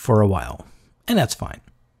for a while. And that's fine.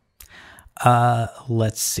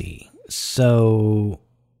 Let's see. So,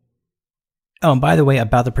 and by the way,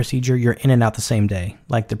 about the procedure, you're in and out the same day.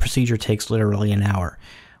 Like the procedure takes literally an hour.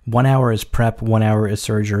 1 hour is prep, 1 hour is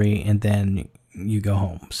surgery, and then you go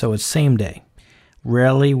home. So it's same day.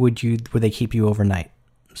 Rarely would they keep you overnight.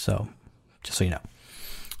 So, just so you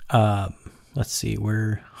know. Let's see,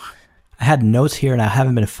 I had notes here and I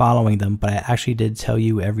haven't been following them, but I actually did tell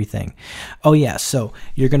you everything. Oh yeah, so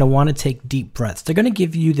you're going to want to take deep breaths. They're going to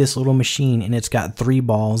give you this little machine and it's got 3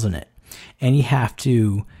 balls in it. And you have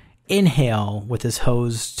to inhale with this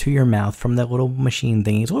hose to your mouth from that little machine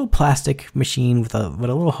thing. It's a little plastic machine with a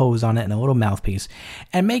little hose on it and a little mouthpiece.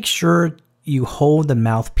 And make sure you hold the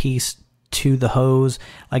mouthpiece to the hose.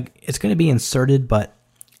 Like it's going to be inserted, but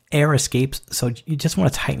air escapes, so you just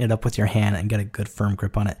want to tighten it up with your hand and get a good firm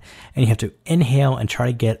grip on it. And you have to inhale and try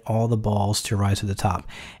to get all the balls to rise to the top.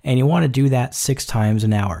 And you want to do that 6 times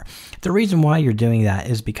an hour. The reason why you're doing that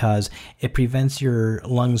is because it prevents your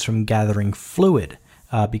lungs from gathering fluid,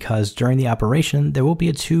 because during the operation, there will be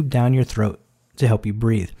a tube down your throat to help you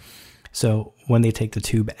breathe. So when they take the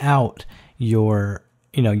tube out, your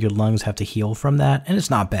lungs have to heal from that, and it's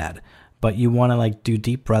not bad. But you want to do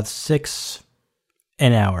deep breaths 6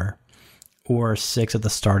 an hour or 6 at the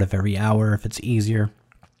start of every hour if it's easier.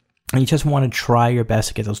 And you just want to try your best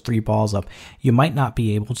to get those 3 balls up. You might not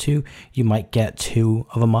be able to. You might get 2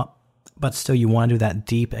 of them up, but still you want to do that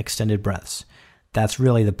deep extended breaths. That's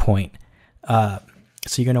really the point. So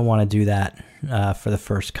you're going to want to do that for the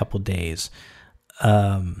first couple days.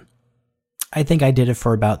 I think I did it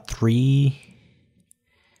for about 3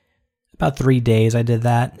 days. I did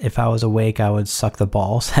that. If I was awake, I would suck the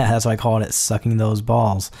balls. That's why I called it, sucking those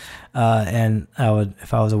balls. And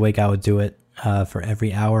if I was awake, I would do it for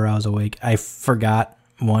every hour I was awake. I forgot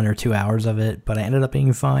 1 or 2 hours of it, but I ended up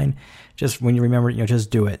being fine. Just when you remember,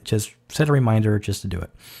 just do it. Just set a reminder just to do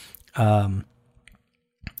it.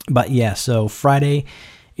 But yeah, so Friday,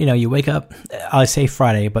 you wake up. I say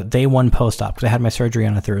Friday, but day 1 post-op, because I had my surgery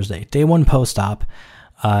on a Thursday. Day 1 post-op,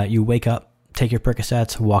 you wake up, take your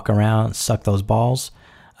Percocets, walk around, suck those balls,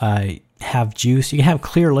 have juice. You can have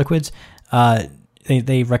clear liquids.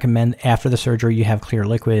 They recommend after the surgery you have clear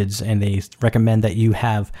liquids, and they recommend that you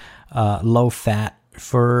have low fat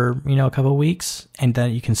for a couple of weeks, and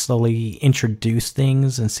then you can slowly introduce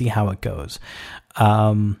things and see how it goes.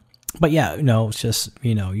 But yeah, it's just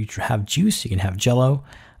you have juice, you can have Jell-O,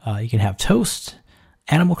 you can have toast,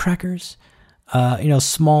 animal crackers.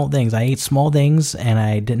 Small things. I ate small things and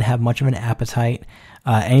I didn't have much of an appetite.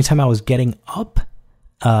 Anytime I was getting up,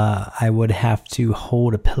 I would have to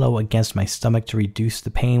hold a pillow against my stomach to reduce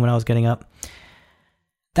the pain when I was getting up.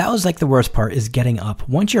 That was like the worst part, is getting up.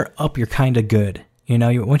 Once you're up, you're kind of good.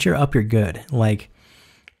 Once you're up, you're good. Like,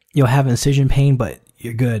 you'll have incision pain, but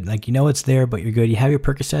you're good. Like, it's there, but you're good. You have your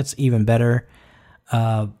Percocets, even better.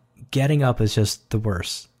 Getting up is just the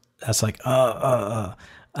worst. That's like, but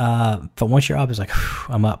once you're up, it's like,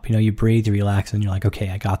 I'm up. You breathe, you relax, and you're like, okay,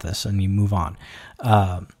 I got this, and you move on.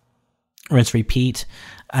 Rinse, repeat.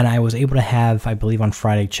 And I was able to have, I believe on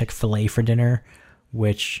Friday, Chick-fil-A for dinner,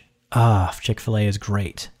 which, Chick-fil-A is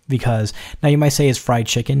great. Because, now you might say it's fried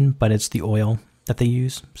chicken, but it's the oil that they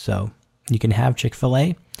use. So, you can have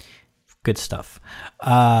Chick-fil-A. Good stuff.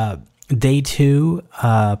 Day 2,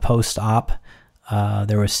 post-op,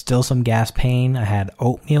 there was still some gas pain. I had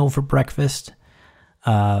oatmeal for breakfast.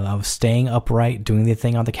 I was staying upright, doing the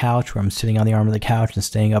thing on the couch where I'm sitting on the arm of the couch and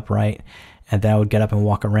staying upright. And then I would get up and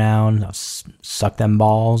walk around. I'll suck them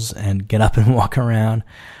balls and get up and walk around.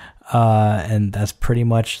 And that's pretty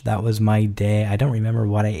much, that was my day. I don't remember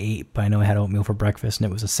what I ate, but I know I had oatmeal for breakfast, and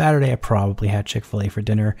it was a Saturday. I probably had Chick-fil-A for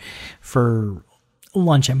dinner. For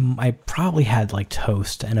lunch, I probably had like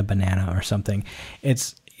toast and a banana or something.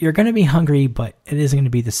 You're going to be hungry, but it isn't going to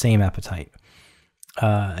be the same appetite.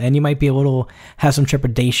 And you might be have some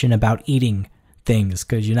trepidation about eating things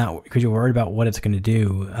because you're worried about what it's going to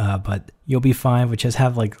do. But you'll be fine. But just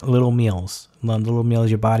have like little meals.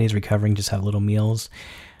 Your body is recovering. Just have little meals.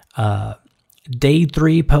 Day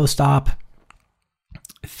 3 post-op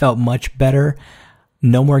felt much better.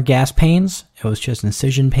 No more gas pains. It was just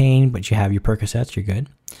incision pain, but you have your Percocets. You're good.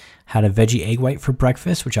 Had a veggie egg white for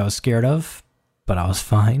breakfast, which I was scared of, but I was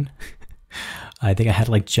fine. I think I had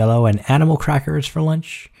like Jell-O and animal crackers for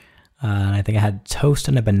lunch. And I think I had toast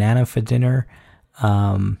and a banana for dinner.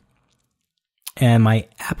 And my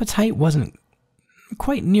appetite wasn't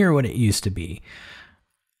quite near what it used to be.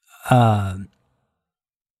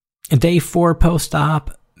 Day 4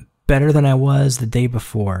 post-op, better than I was the day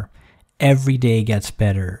before. Every day gets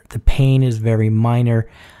better. The pain is very minor.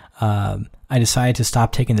 I decided to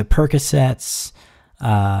stop taking the Percocets.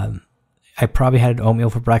 I probably had oatmeal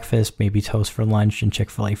for breakfast, maybe toast for lunch, and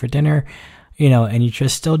Chick-fil-A for dinner. And you're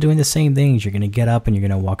just still doing the same things. You're going to get up and you're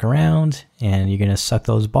going to walk around and you're going to suck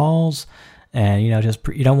those balls. And, you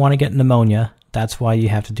don't want to get pneumonia. That's why you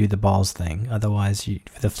have to do the balls thing. Otherwise,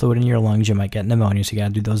 the fluid in your lungs, you might get pneumonia. So you got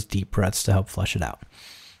to do those deep breaths to help flush it out.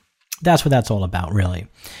 That's what that's all about, really.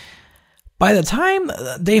 By the time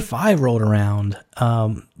day 5 rolled around,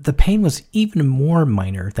 the pain was even more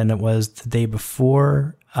minor than it was the day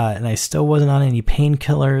before. And I still wasn't on any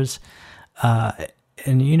painkillers.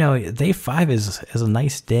 And, day 5 is a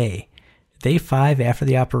nice day. Day 5 after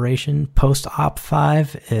the operation, post-op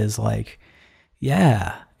 5 is like,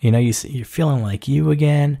 yeah, you're feeling like you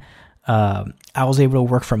again. I was able to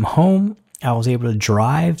work from home. I was able to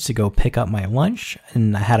drive to go pick up my lunch,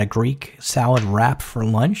 and I had a Greek salad wrap for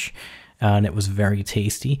lunch, and it was very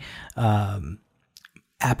tasty.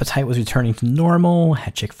 Appetite was returning to normal,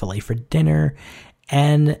 had Chick-fil-A for dinner,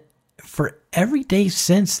 and for every day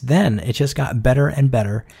since then, it just got better and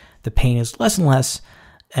better. The pain is less and less,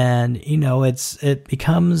 and, it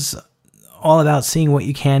becomes all about seeing what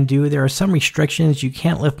you can do. There are some restrictions. You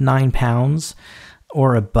can't lift 9 pounds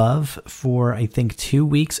or above for, I think, 2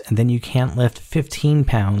 weeks, and then you can't lift 15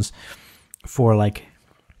 pounds for like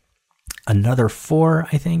another 4,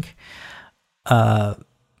 I think.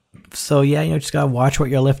 So yeah, just gotta watch what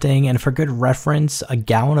you're lifting. And for good reference, a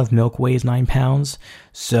gallon of milk weighs 9 pounds.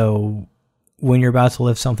 So when you're about to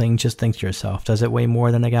lift something, just think to yourself, does it weigh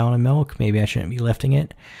more than a gallon of milk? Maybe I shouldn't be lifting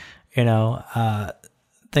it.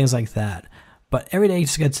 Things like that. But every day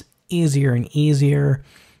just gets easier and easier.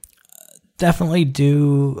 Definitely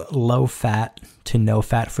do low fat to no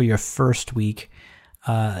fat for your first week.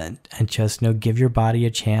 And just, give your body a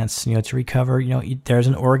chance, to recover. There's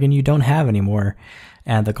an organ you don't have anymore.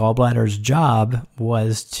 And the gallbladder's job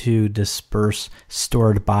was to disperse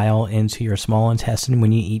stored bile into your small intestine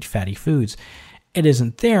when you eat fatty foods. It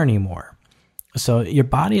isn't there anymore. So your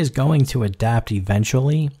body is going to adapt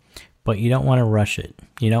eventually, but you don't want to rush it.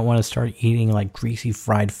 You don't want to start eating like greasy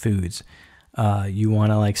fried foods. You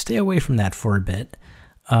want to stay away from that for a bit.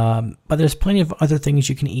 But there's plenty of other things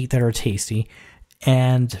you can eat that are tasty.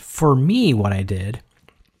 And for me, what I did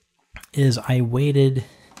is I waited.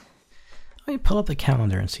 Let me pull up the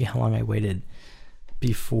calendar and see how long I waited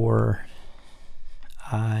before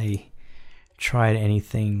I tried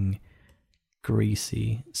anything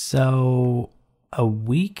greasy. So a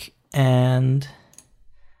week and...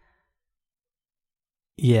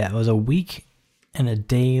 yeah, it was a week and a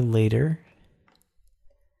day later.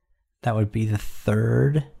 That would be the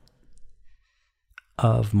 3rd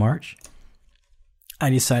of March, I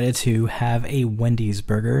decided to have a Wendy's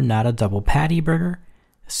burger, not a double patty burger,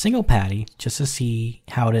 a single patty, just to see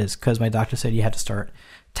how it is. Because my doctor said you had to start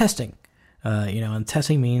testing. And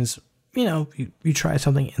testing means, you try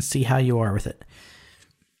something and see how you are with it.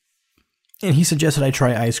 And he suggested I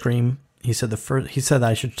try ice cream. He said that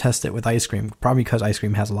I should test it with ice cream, probably because ice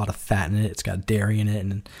cream has a lot of fat in it. It's got dairy in it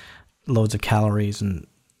and loads of calories, and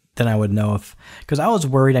then I would know because I was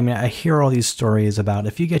worried. I mean, I hear all these stories about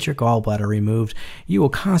if you get your gallbladder removed, you will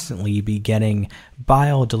constantly be getting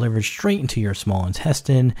bile delivered straight into your small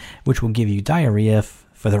intestine, which will give you diarrhea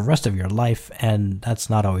for the rest of your life, and that's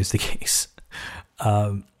not always the case.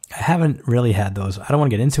 I haven't really had those. I don't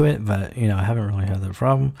want to get into it, but, I haven't really had that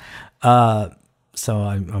problem. So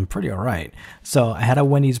I'm pretty all right. So I had a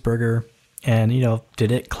Wendy's burger and,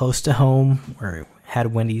 did it close to home where I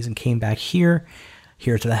had Wendy's and came back here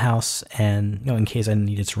to the house and, in case I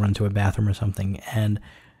needed to run to a bathroom or something, and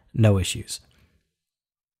no issues.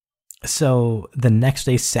 So the next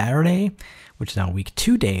day, Saturday, which is now week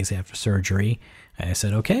 2 days after surgery, I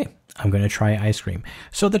said, okay, I'm going to try ice cream.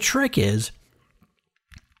 So the trick is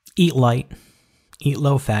eat light, eat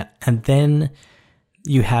low fat, and then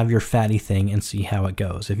you have your fatty thing and see how it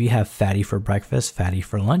goes. If you have fatty for breakfast, fatty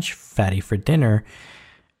for lunch, fatty for dinner,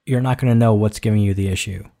 you're not going to know what's giving you the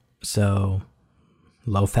issue. So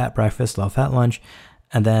low fat breakfast, low fat lunch,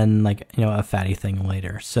 and then a fatty thing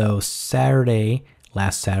later. So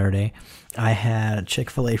last Saturday, I had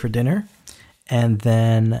Chick-fil-A for dinner, and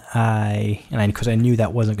then because I knew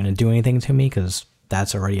that wasn't going to do anything to me because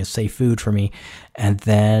that's already a safe food for me. And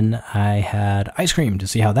then I had ice cream to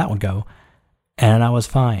see how that would go. And I was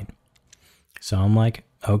fine. So I'm like,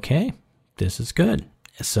 okay, this is good.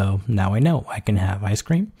 So now I know I can have ice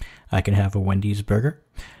cream. I can have a Wendy's burger.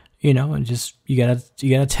 And just, you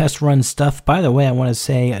gotta test run stuff. By the way, I want to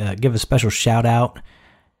say, give a special shout out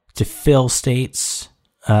to Phil States,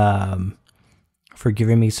 for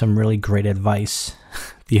giving me some really great advice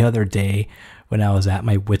the other day when I was at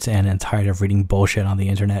my wit's end and tired of reading bullshit on the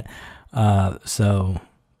internet. So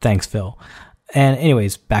thanks, Phil. And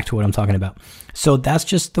anyways, back to what I'm talking about. So that's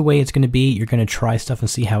just the way it's going to be. You're going to try stuff and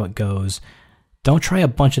see how it goes. Don't try a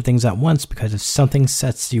bunch of things at once, because if something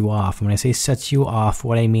sets you off, when I say sets you off,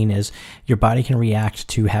 what I mean is your body can react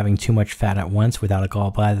to having too much fat at once without a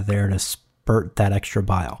gallbladder there to spurt that extra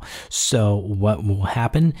bile. So what will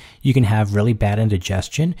happen? You can have really bad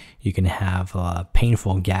indigestion. You can have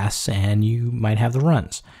painful gas, and you might have the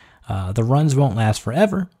runs. The runs won't last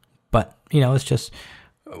forever, but it's just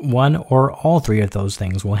one or all three of those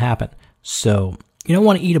things will happen. So you don't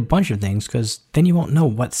want to eat a bunch of things, because then you won't know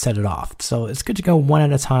what set it off. So it's good to go one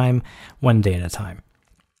at a time, one day at a time.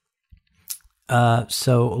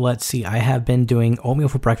 So let's see. I have been doing oatmeal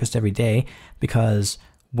for breakfast every day, because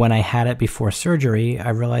when I had it before surgery,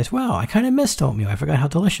 I realized, wow, I kind of missed oatmeal. I forgot how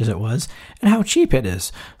delicious it was and how cheap it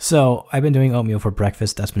is. So I've been doing oatmeal for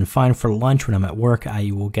breakfast. That's been fine. For lunch, when I'm at work,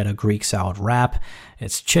 I will get a Greek salad wrap.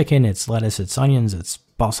 It's chicken, it's lettuce, it's onions, it's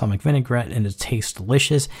balsamic vinaigrette, and it tastes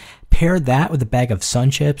delicious. Pair that with a bag of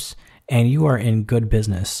Sun Chips, and you are in good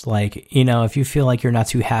business. If you feel like you're not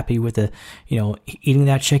too happy with eating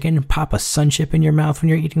that chicken, pop a Sun Chip in your mouth when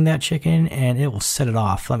you're eating that chicken, and it will set it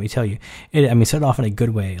off. Let me tell you, set it off in a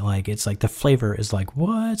good way. It's like the flavor is like,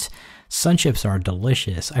 what? Sun Chips are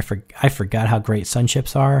delicious. I forgot how great Sun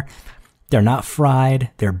Chips are. They're not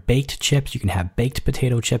fried. They're baked chips. You can have baked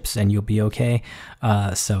potato chips, and you'll be okay.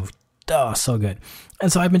 So good.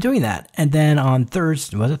 And so I've been doing that. And then on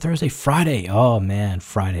Friday. Oh man,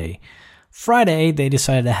 Friday, they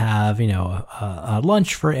decided to have, a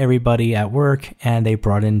lunch for everybody at work, and they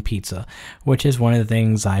brought in pizza, which is one of the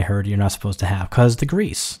things I heard you're not supposed to have, because the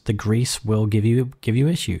grease will give you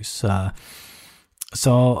issues.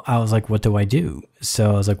 So I was like, what do I do?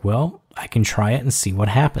 So I was like, well, I can try it and see what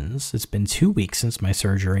happens. It's been 2 weeks since my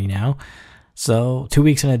surgery now. So 2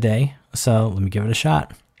 weeks and a day. So let me give it a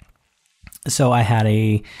shot. So I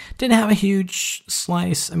didn't have a huge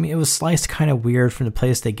slice. I mean, it was sliced kind of weird from the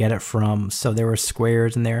place they get it from. So there were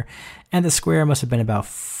squares in there, and the square must have been about,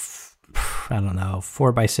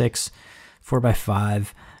 4x6, 4x5.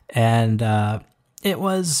 And, it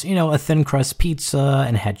was, a thin crust pizza,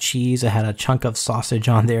 and it had cheese. It had a chunk of sausage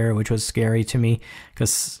on there, which was scary to me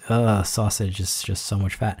because sausage is just so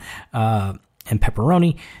much fat, and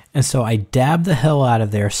pepperoni. And so I dabbed the hell out of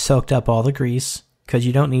there, soaked up all the grease, because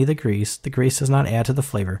you don't need the grease. The grease does not add to the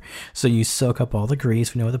flavor. So you soak up all the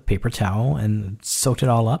grease, with a paper towel, and soaked it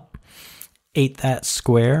all up. Ate that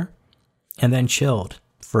square, and then chilled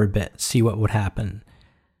for a bit, see what would happen.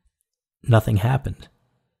 Nothing happened.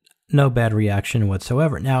 No bad reaction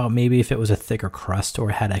whatsoever. Now, maybe if it was a thicker crust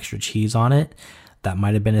or had extra cheese on it, that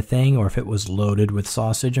might have been a thing, or if it was loaded with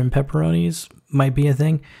sausage and pepperonis, might be a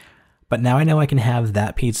thing. But now I know I can have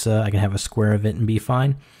that pizza, I can have a square of it and be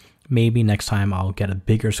fine. Maybe next time I'll get a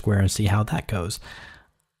bigger square and see how that goes.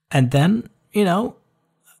 And then,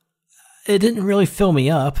 it didn't really fill me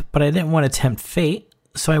up, but I didn't want to tempt fate,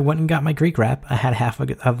 so I went and got my Greek wrap. I had half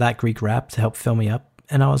of that Greek wrap to help fill me up,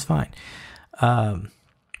 and I was fine. And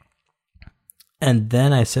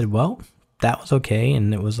then I said, well, that was okay.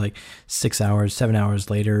 And it was like 7 hours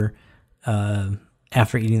later,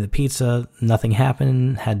 after eating the pizza, nothing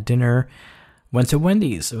happened, had dinner, went to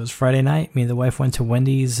Wendy's. It was Friday night. Me and the wife went to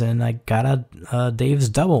Wendy's, and I got a Dave's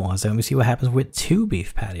Double. I was like, let me see what happens with 2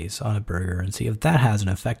 beef patties on a burger and see if that has an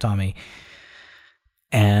effect on me.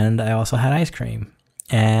 And I also had ice cream,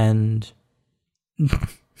 and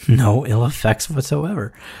no ill effects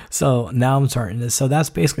whatsoever. So now I'm starting to, so that's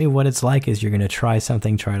basically what it's like, is you're going to try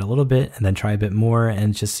something, try it a little bit, and then try a bit more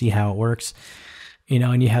and just see how it works,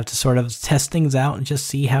 and you have to sort of test things out and just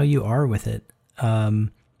see how you are with it.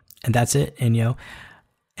 And that's it. And,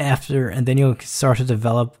 and then you'll start to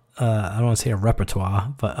develop, I don't want to say a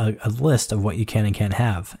repertoire, but a list of what you can and can't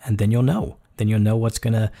have. And then you'll know. Then you'll know what's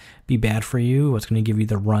going to be bad for you, what's going to give you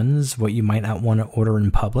the runs, what you might not want to order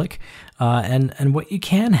in public, and what you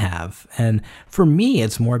can have. And for me,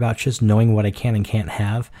 it's more about just knowing what I can and can't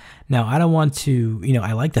have. Now, I don't want to,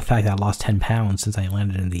 I like the fact that I lost 10 pounds since I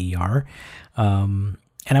landed in the ER, and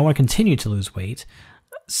I want to continue to lose weight.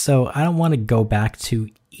 So I don't want to go back to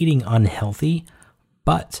eating unhealthy,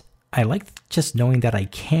 but I like just knowing that I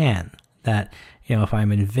can, that if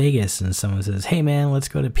I'm in Vegas and someone says, hey man, let's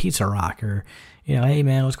go to Pizza Rock, or, hey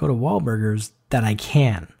man, let's go to Wahlburgers, that I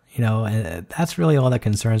can, and that's really all that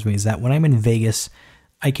concerns me, is that when I'm in Vegas,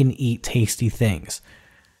 I can eat tasty things.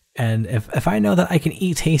 And if I know that I can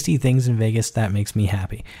eat tasty things in Vegas, that makes me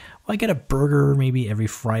happy. Well, I get a burger maybe every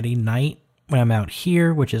Friday night when I'm out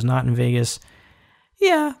here, which is not in Vegas.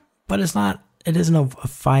 Yeah, but it isn't a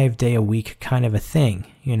 5-day-a-week kind of a thing,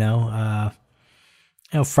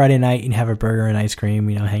 Friday night, you can have a burger and ice cream,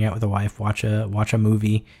 hang out with the wife, watch a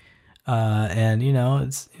movie, and,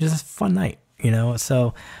 it's just a fun night,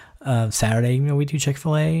 So Saturday, we do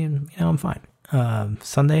Chick-fil-A, and, I'm fine.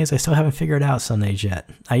 Sundays, I still haven't figured out Sundays yet.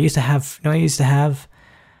 I used to have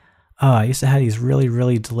these really,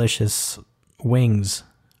 really delicious wings,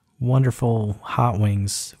 wonderful hot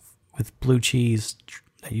wings with blue cheese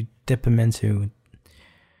that you dip them into.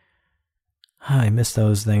 I miss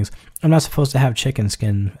those things. I'm not supposed to have chicken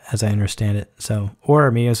skin, as I understand it. So,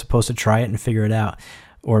 or maybe I'm supposed to try it and figure it out.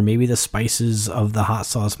 Or maybe the spices of the hot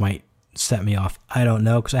sauce might set me off. I don't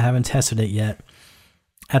know, because I haven't tested it yet.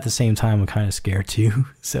 At the same time, I'm kind of scared too.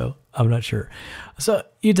 So I'm not sure. So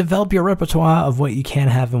you develop your repertoire of what you can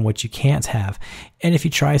have and what you can't have. And if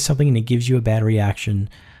you try something and it gives you a bad reaction,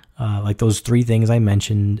 like those 3 things I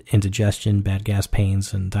mentioned, indigestion, bad gas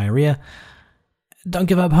pains, and diarrhea, don't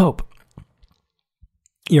give up hope.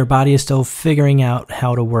 Your body is still figuring out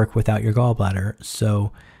how to work without your gallbladder.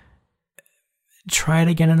 So try it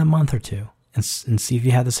again in a month or 2 and see if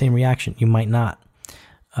you have the same reaction. You might not.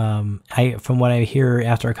 From what I hear,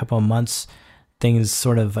 after a couple of months, things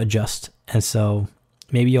sort of adjust. And so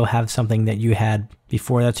maybe you'll have something that you had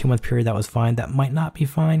before that 2-month period that was fine that might not be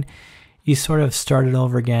fine. You sort of start it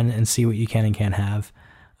over again and see what you can and can't have.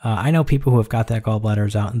 I know people who have got that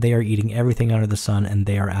gallbladders out, and they are eating everything under the sun, and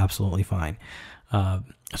they are absolutely fine.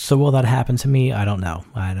 So will that happen to me? I don't know.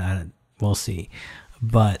 We'll see.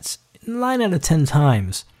 But 9 out of 10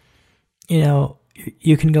 times,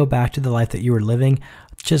 you can go back to the life that you were living.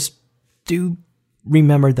 Just do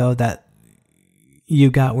remember, though, that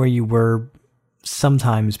you got where you were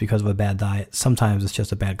sometimes because of a bad diet. Sometimes it's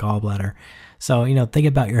just a bad gallbladder. So, think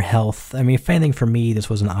about your health. I mean, if anything, for me, this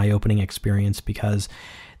was an eye-opening experience because,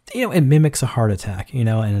 it mimics a heart attack, and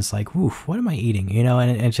it's like, woof, what am I eating?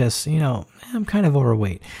 And it just, I'm kind of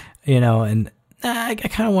overweight, and I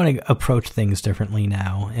kind of want to approach things differently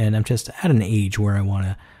now. And I'm just at an age where I want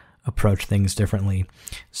to approach things differently.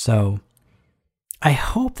 So I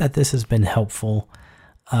hope that this has been helpful.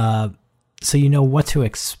 So you know what to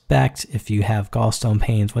expect if you have gallstone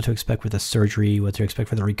pains, what to expect with the surgery, what to expect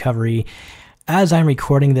for the recovery. As I'm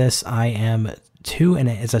recording this, I am it's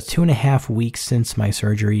 2.5 weeks since my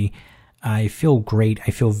surgery. I feel great.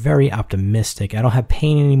 I feel very optimistic. I don't have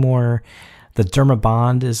pain anymore. The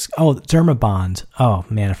Dermabond Dermabond. Oh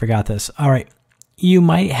man, I forgot this. All right. You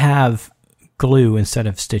might have glue instead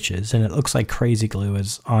of stitches, and it looks like crazy glue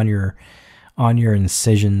is on your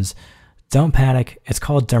incisions. Don't panic. It's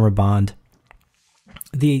called Dermabond.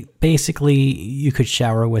 Basically you could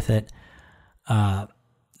shower with it.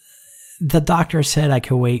 the doctor said I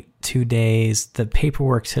could wait 2 days. The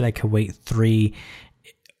paperwork said I could wait 3.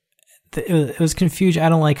 It was confusion. I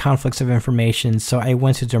don't like conflicts of information, so I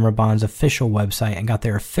went to Dermabond's official website and got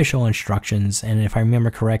their official instructions. And if I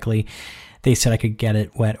remember correctly, they said I could get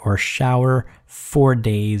it wet or shower 4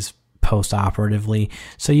 days post-operatively.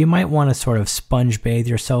 So you might want to sort of sponge bathe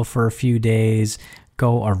yourself for a few days,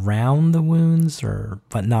 go around the wounds,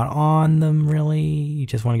 but not on them really. You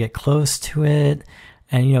just want to get close to it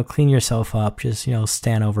and, clean yourself up. Just,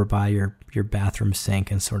 stand over by your bathroom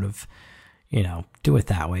sink and sort of, do it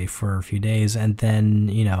that way for a few days. And then,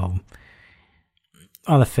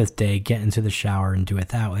 on the 5th day, get into the shower and do it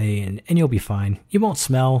that way, and you'll be fine. You won't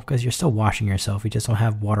smell because you're still washing yourself. You just don't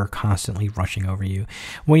have water constantly rushing over you.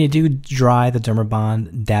 When you do dry the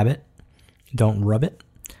Dermabond, dab it. Don't rub it.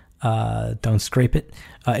 Don't scrape it.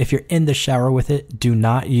 If you're in the shower with it, do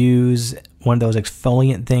not use one of those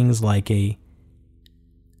exfoliant things like is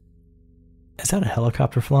that a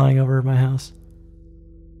helicopter flying over my house?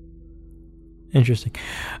 Interesting.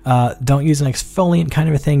 Don't use an exfoliant kind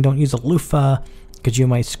of a thing. Don't use a loofah because you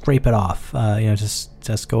might scrape it off.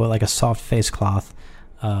 Just go with like a soft face cloth,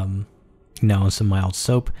 and some mild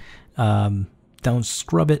soap. Don't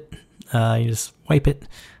scrub it. You just wipe it.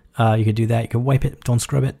 You could do that. You could wipe it. Don't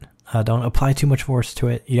scrub it. Don't apply too much force to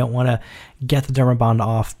it. You don't want to get the Dermabond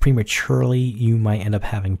off prematurely. You might end up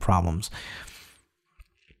having problems.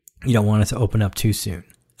 You don't want it to open up too soon.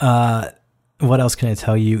 What else can I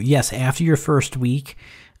tell you? Yes, after your first week,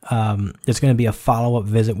 there's going to be a follow-up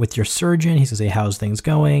visit with your surgeon. He's going to say, how's things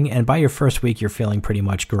going? And by your first week, you're feeling pretty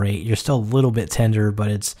much great. You're still a little bit tender,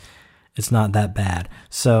 but it's not that bad.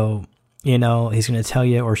 So, he's going to tell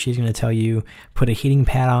you, or she's going to tell you, put a heating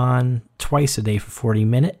pad on twice a day for 40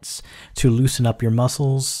 minutes to loosen up your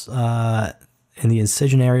muscles in the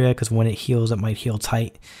incision area, because when it heals, it might heal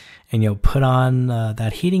tight. And put on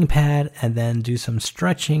that heating pad and then do some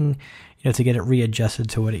stretching, to get it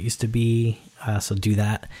readjusted to what it used to be. So do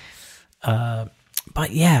that.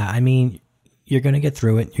 But yeah, I mean, you're going to get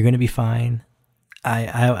through it. You're going to be fine.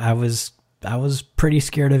 I was pretty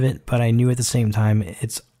scared of it, but I knew at the same time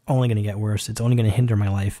it's only going to get worse. It's only going to hinder my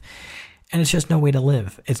life. And it's just no way to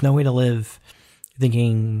live. It's no way to live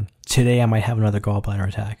thinking today I might have another gallbladder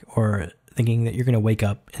attack, or thinking that you're going to wake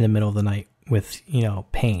up in the middle of the night with,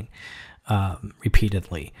 pain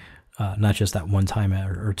repeatedly. Not just that one time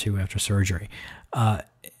or two after surgery.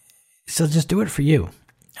 So just do it for you.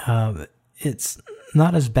 It's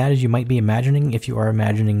not as bad as you might be imagining. If you are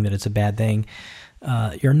imagining that it's a bad thing,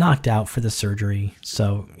 you're knocked out for the surgery,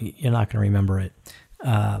 so you're not going to remember it.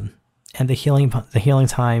 And the healing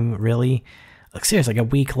time really, like seriously, like a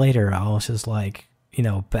week later, I was just like,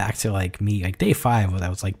 back to like me. Like day 5, I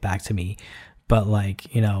was like back to me. But like,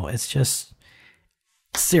 it's just,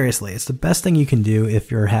 seriously, it's the best thing you can do if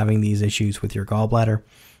you're having these issues with your gallbladder.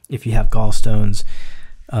 If you have gallstones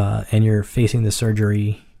and you're facing the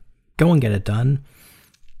surgery, go and get it done.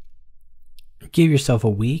 Give yourself a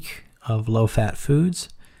week of low-fat foods.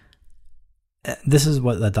 This is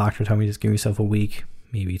what the doctor told me, just give yourself a week,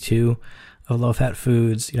 maybe 2, of low-fat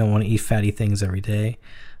foods. You don't want to eat fatty things every day.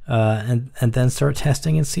 And then start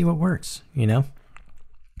testing and see what works,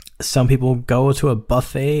 Some people go to a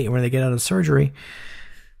buffet when they get out of surgery.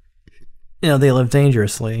 They live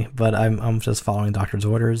dangerously, but I'm just following doctor's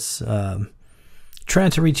orders.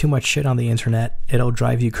 Trying to read too much shit on the internet, it'll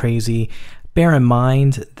drive you crazy. Bear in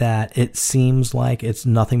mind that it seems like it's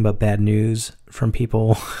nothing but bad news from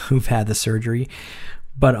people who've had the surgery.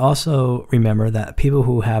 But also remember that people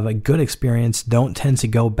who have a good experience don't tend to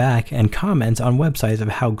go back and comment on websites of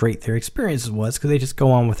how great their experience was, because they just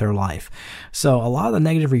go on with their life. So a lot of the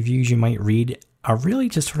negative reviews you might read are really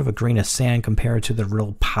just sort of a grain of sand compared to the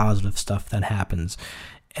real positive stuff that happens.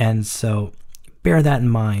 And so bear that in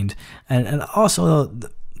mind. And also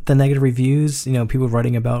the negative reviews, people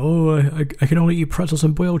writing about, I can only eat pretzels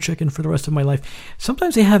and boiled chicken for the rest of my life.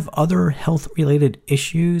 Sometimes they have other health-related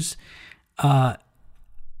issues, added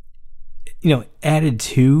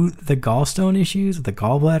to the gallstone issues, the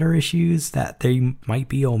gallbladder issues that they might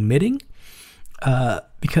be omitting,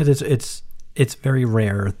 because it's very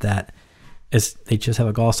rare that they just have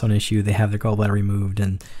a gallstone issue, they have their gallbladder removed,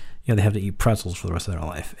 and they have to eat pretzels for the rest of their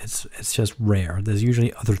life. It's just rare. There's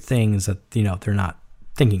usually other things that they're not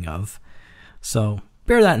thinking of. So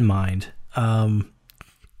bear that in mind,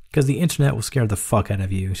 because the internet will scare the fuck out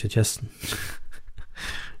of you. So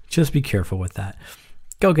just be careful with that.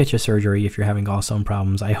 Go get your surgery if you're having gallstone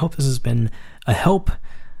problems. I hope this has been a help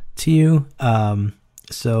to you.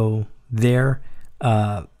 So there.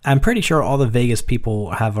 I'm pretty sure all the Vegas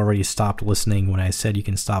people have already stopped listening when I said you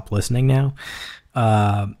can stop listening now.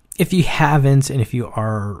 If you haven't, and if you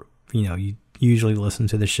are you usually listen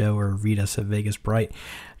to the show or read us at Vegas Bright.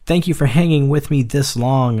 Thank you for hanging with me this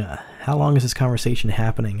long. How long is this conversation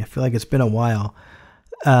happening? I feel like it's been a while.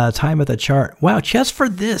 Time at the chart. Wow, just for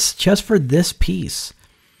this piece.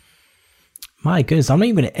 My goodness, I'm not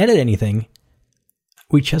even going to edit anything.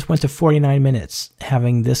 We just went to 49 minutes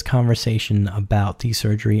having this conversation about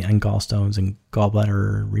desurgery and gallstones and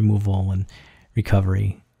gallbladder removal and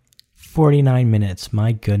recovery. 49 minutes,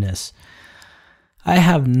 my goodness. I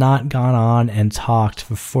have not gone on and talked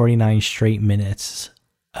for 49 straight minutes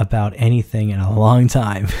about anything in a long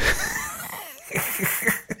time.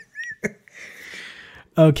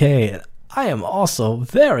 Okay, I am also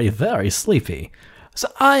very, very sleepy. So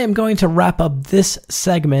I am going to wrap up this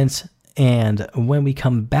segment, and when we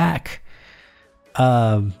come back,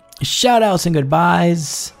 shout outs and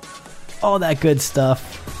goodbyes, all that good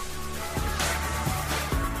stuff.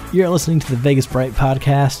 You're listening to the Vegas Bright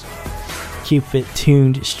Podcast. Keep it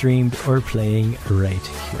tuned, streamed, or playing right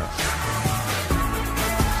here.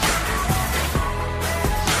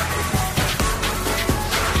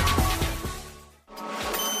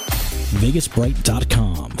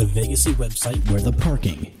 VegasBright.com, the Vegasy website where the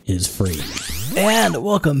parking is free. And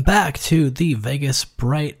welcome back to the Vegas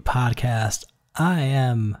Bright Podcast. I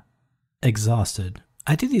am exhausted.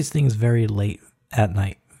 I do these things very late at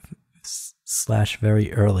night /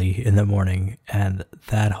 very early in the morning, and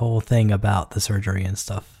that whole thing about the surgery and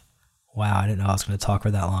stuff. Wow, I didn't know I was going to talk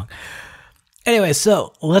for that long. Anyway,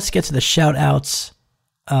 so let's get to the shout outs.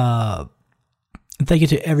 Thank you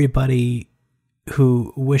to everybody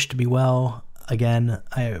who wished me well. Again,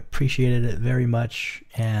 I appreciated it very much,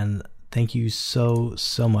 and thank you so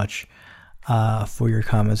much for your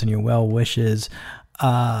comments and your well wishes.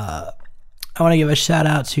 I want to give a shout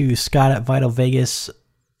out to Scott at Vital Vegas.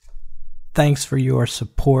 Thanks for your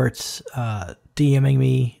support, DMing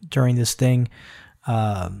me during this thing,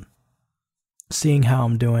 seeing how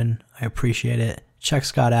I'm doing. I appreciate it. Check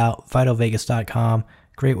Scott out, vitalvegas.com.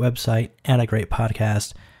 Great website and a great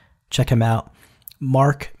podcast. Check him out.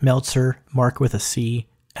 Mark Meltzer, Mark with a C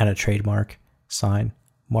and a trademark sign.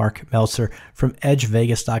 Mark Meltzer from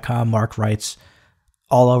edgevegas.com. Mark writes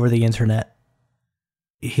all over the internet.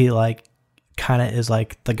 He kind of is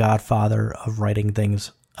like the godfather of writing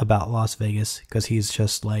things about Las Vegas, because he's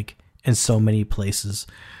just in so many places.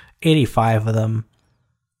 85 of them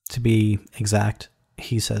to be exact.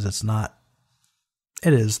 He says it's not.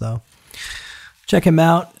 It is though. Check him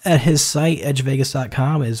out at his site,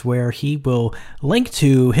 edgevegas.com, is where he will link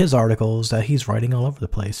to his articles that he's writing all over the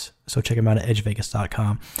place. So check him out at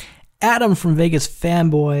edgevegas.com. Adam from Vegas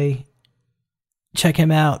Fanboy, check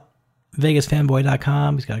him out,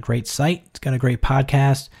 vegasfanboy.com. He's got a great site. He's got a great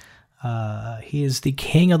podcast. He is the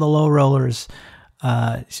king of the low rollers.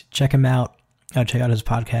 Check him out. Check out his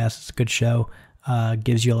podcast. It's a good show.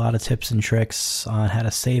 Gives you a lot of tips and tricks on how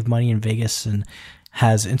to save money in Vegas, and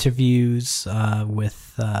has interviews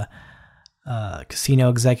with casino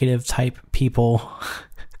executive type people,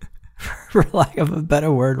 for lack of a better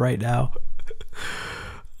word right now.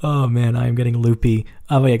 Oh man, I'm getting loopy.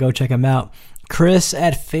 Oh yeah, go check him out. Chris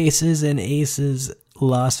at Faces and Aces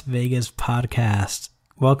Las Vegas podcast.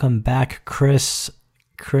 Welcome back, Chris.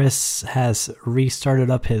 Chris has restarted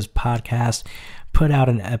up his podcast, put out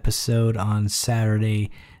an episode on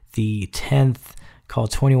Saturday the 10th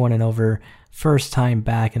called 21 and Over. First time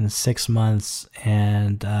back in 6 months,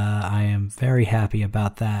 and I am very happy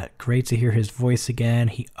about that. Great to hear his voice again.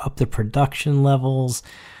 He upped the production levels.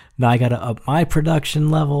 Now I got to up my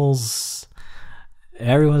production levels.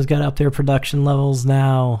 Everyone's got to up their production levels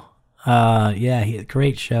now. Yeah,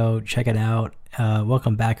 great show. Check it out.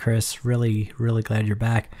 Welcome back, Chris. Really, really glad you're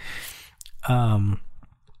back. To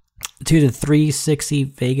the 360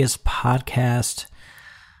 Vegas podcast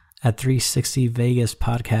at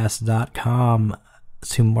 360vegaspodcast.com,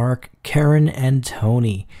 to Mark, Karen, and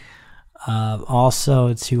Tony.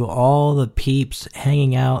 Also to all the peeps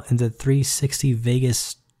hanging out in the 360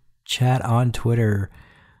 Vegas chat on Twitter.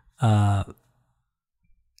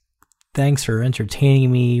 Thanks for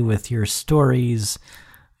entertaining me with your stories,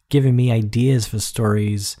 giving me ideas for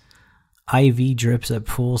stories, IV drips at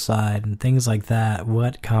poolside and things like that.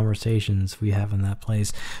 What conversations we have in that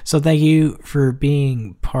place. So thank you for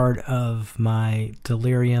being part of my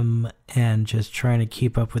delirium and just trying to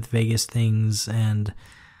keep up with Vegas things, and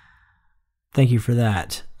thank you for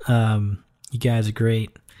that. You guys are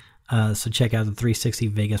great. So check out the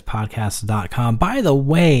 360vegaspodcast.com. By the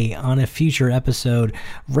way, on a future episode,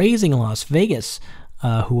 Raising Las Vegas,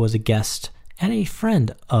 who was a guest and a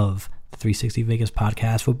friend of 360 Vegas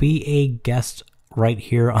podcast, will be a guest right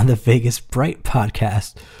here on the Vegas Bright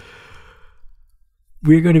podcast.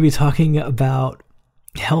 We're going to be talking about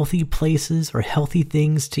healthy places or healthy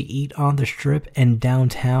things to eat on the Strip and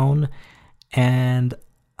downtown. And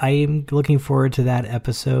I am looking forward to that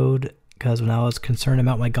episode because when I was concerned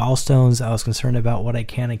about my gallstones, I was concerned about what I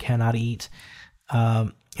can and cannot eat.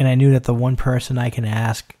 And I knew that the one person I can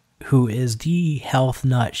ask who is the health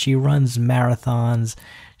nut, she runs marathons.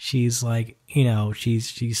 She's like, you know,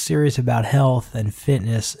 she's serious about health and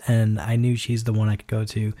fitness. And I knew she's the one I could go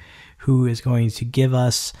to who is going to give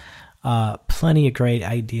us plenty of great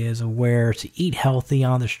ideas of where to eat healthy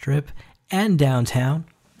on the Strip and downtown.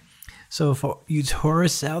 So for you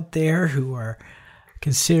tourists out there who are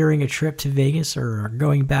considering a trip to Vegas or are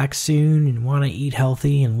going back soon and want to eat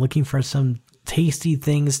healthy and looking for some tasty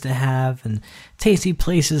things to have and tasty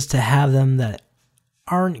places to have them that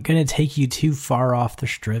aren't going to take you too far off the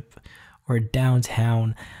Strip or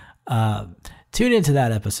downtown, tune into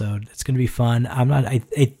that episode. It's going to be fun. I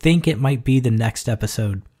think it might be the next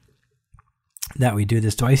episode that we do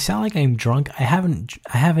this. Do I sound like I'm drunk? I have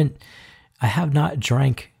not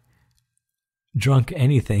drunk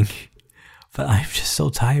anything, but I'm just so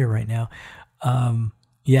tired right now.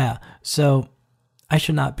 Yeah, so I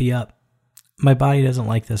should not be up. My body doesn't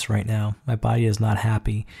like this right now. My body is not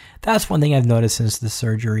happy. That's one thing I've noticed since the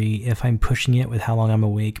surgery. If I'm pushing it with how long I'm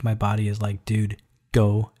awake, my body is like, dude,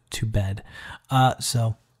 go to bed.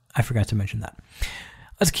 So I forgot to mention that.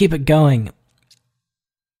 Let's keep it going.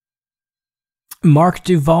 Mark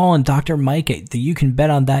Duval and Dr. Mike at the You Can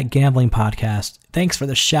Bet on That Gambling podcast. Thanks for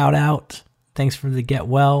the shout out. Thanks for the get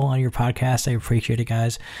well on your podcast. I appreciate it,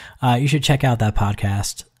 guys. You should check out that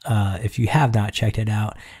podcast if you have not checked it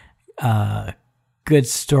out. Good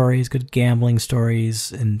stories, good gambling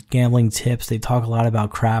stories and gambling tips. They talk a lot about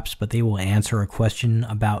craps, but they will answer a question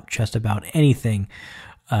about just about anything.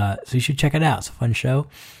 So you should check it out. It's a fun show.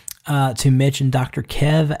 To Mitch and Dr.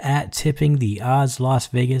 Kev at Tipping the Odds Las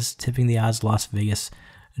Vegas,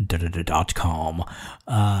 tippingtheoddslasvegas.com.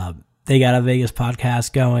 They got a Vegas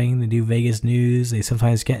podcast going. They do Vegas news. They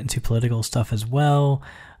sometimes get into political stuff as well.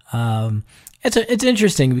 It's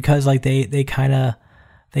interesting because like they kind of,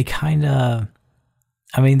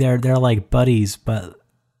 I mean, they're like buddies, but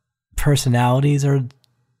personalities are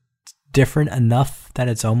different enough that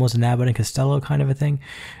it's almost an Abbott and Costello kind of a thing.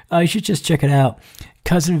 You should just check it out.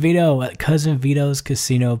 Cousin Vito at Cousin Vito's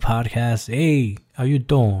Casino Podcast. Hey, how you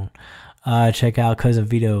doing? Check out Cousin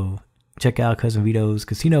Vito. Check out Cousin Vito's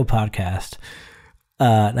Casino Podcast.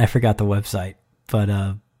 And I forgot the website,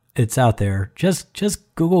 but it's out there.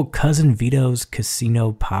 Just Google Cousin Vito's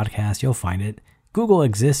Casino Podcast. You'll find it. Google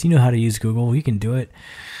exists. You know how to use Google. You can do it.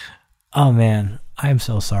 Oh, man. I am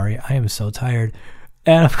so sorry. I am so tired.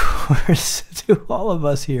 And, of course, to all of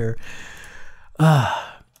us here.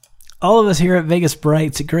 All of us here at Vegas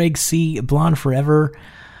Bright. To Greg C., Blonde Forever,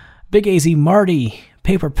 Big AZ Marty,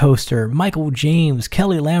 Paper Poster, Michael James,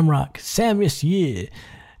 Kelly Lamrock, Sam Monsieur,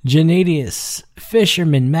 Janadius,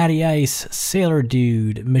 Fisherman, Matty Ice, Sailor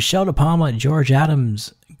Dude, Michelle De Palma, George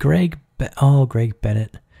Adams, Greg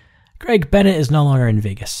Bennett. Greg Bennett is no longer in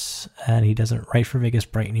Vegas, and he doesn't write for Vegas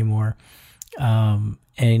Bright anymore. And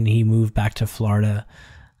he moved back to Florida,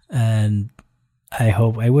 and I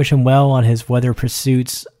wish him well on his weather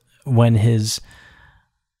pursuits when his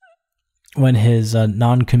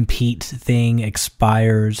non-compete thing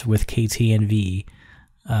expires with KTNV.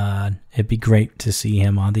 It'd be great to see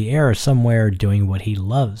him on the air somewhere doing what he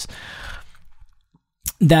loves.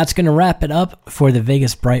 That's going to wrap it up for the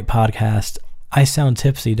Vegas Bright podcast. I sound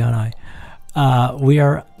tipsy, don't I?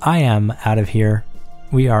 I am out of here.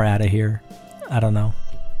 We are out of here. I don't know.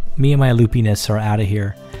 Me and my loopiness are out of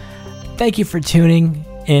here. Thank you for tuning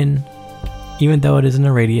in, even though it isn't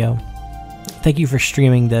a radio. Thank you for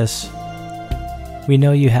streaming this. We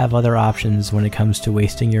know you have other options when it comes to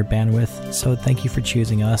wasting your bandwidth, so thank you for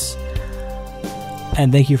choosing us.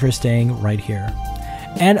 And thank you for staying right here.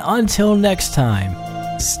 And until next time,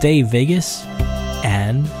 stay Vegas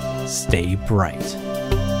and stay bright.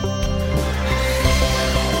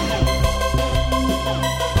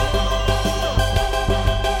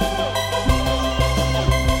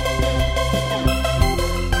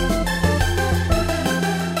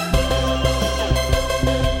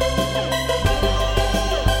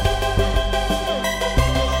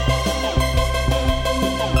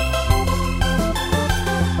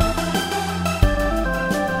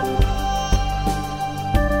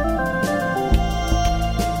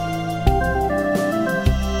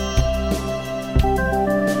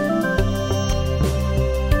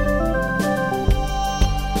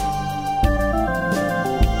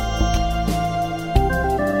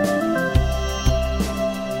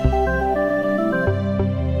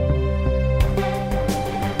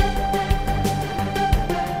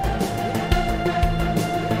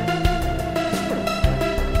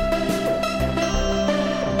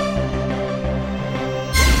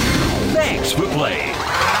 picks for play.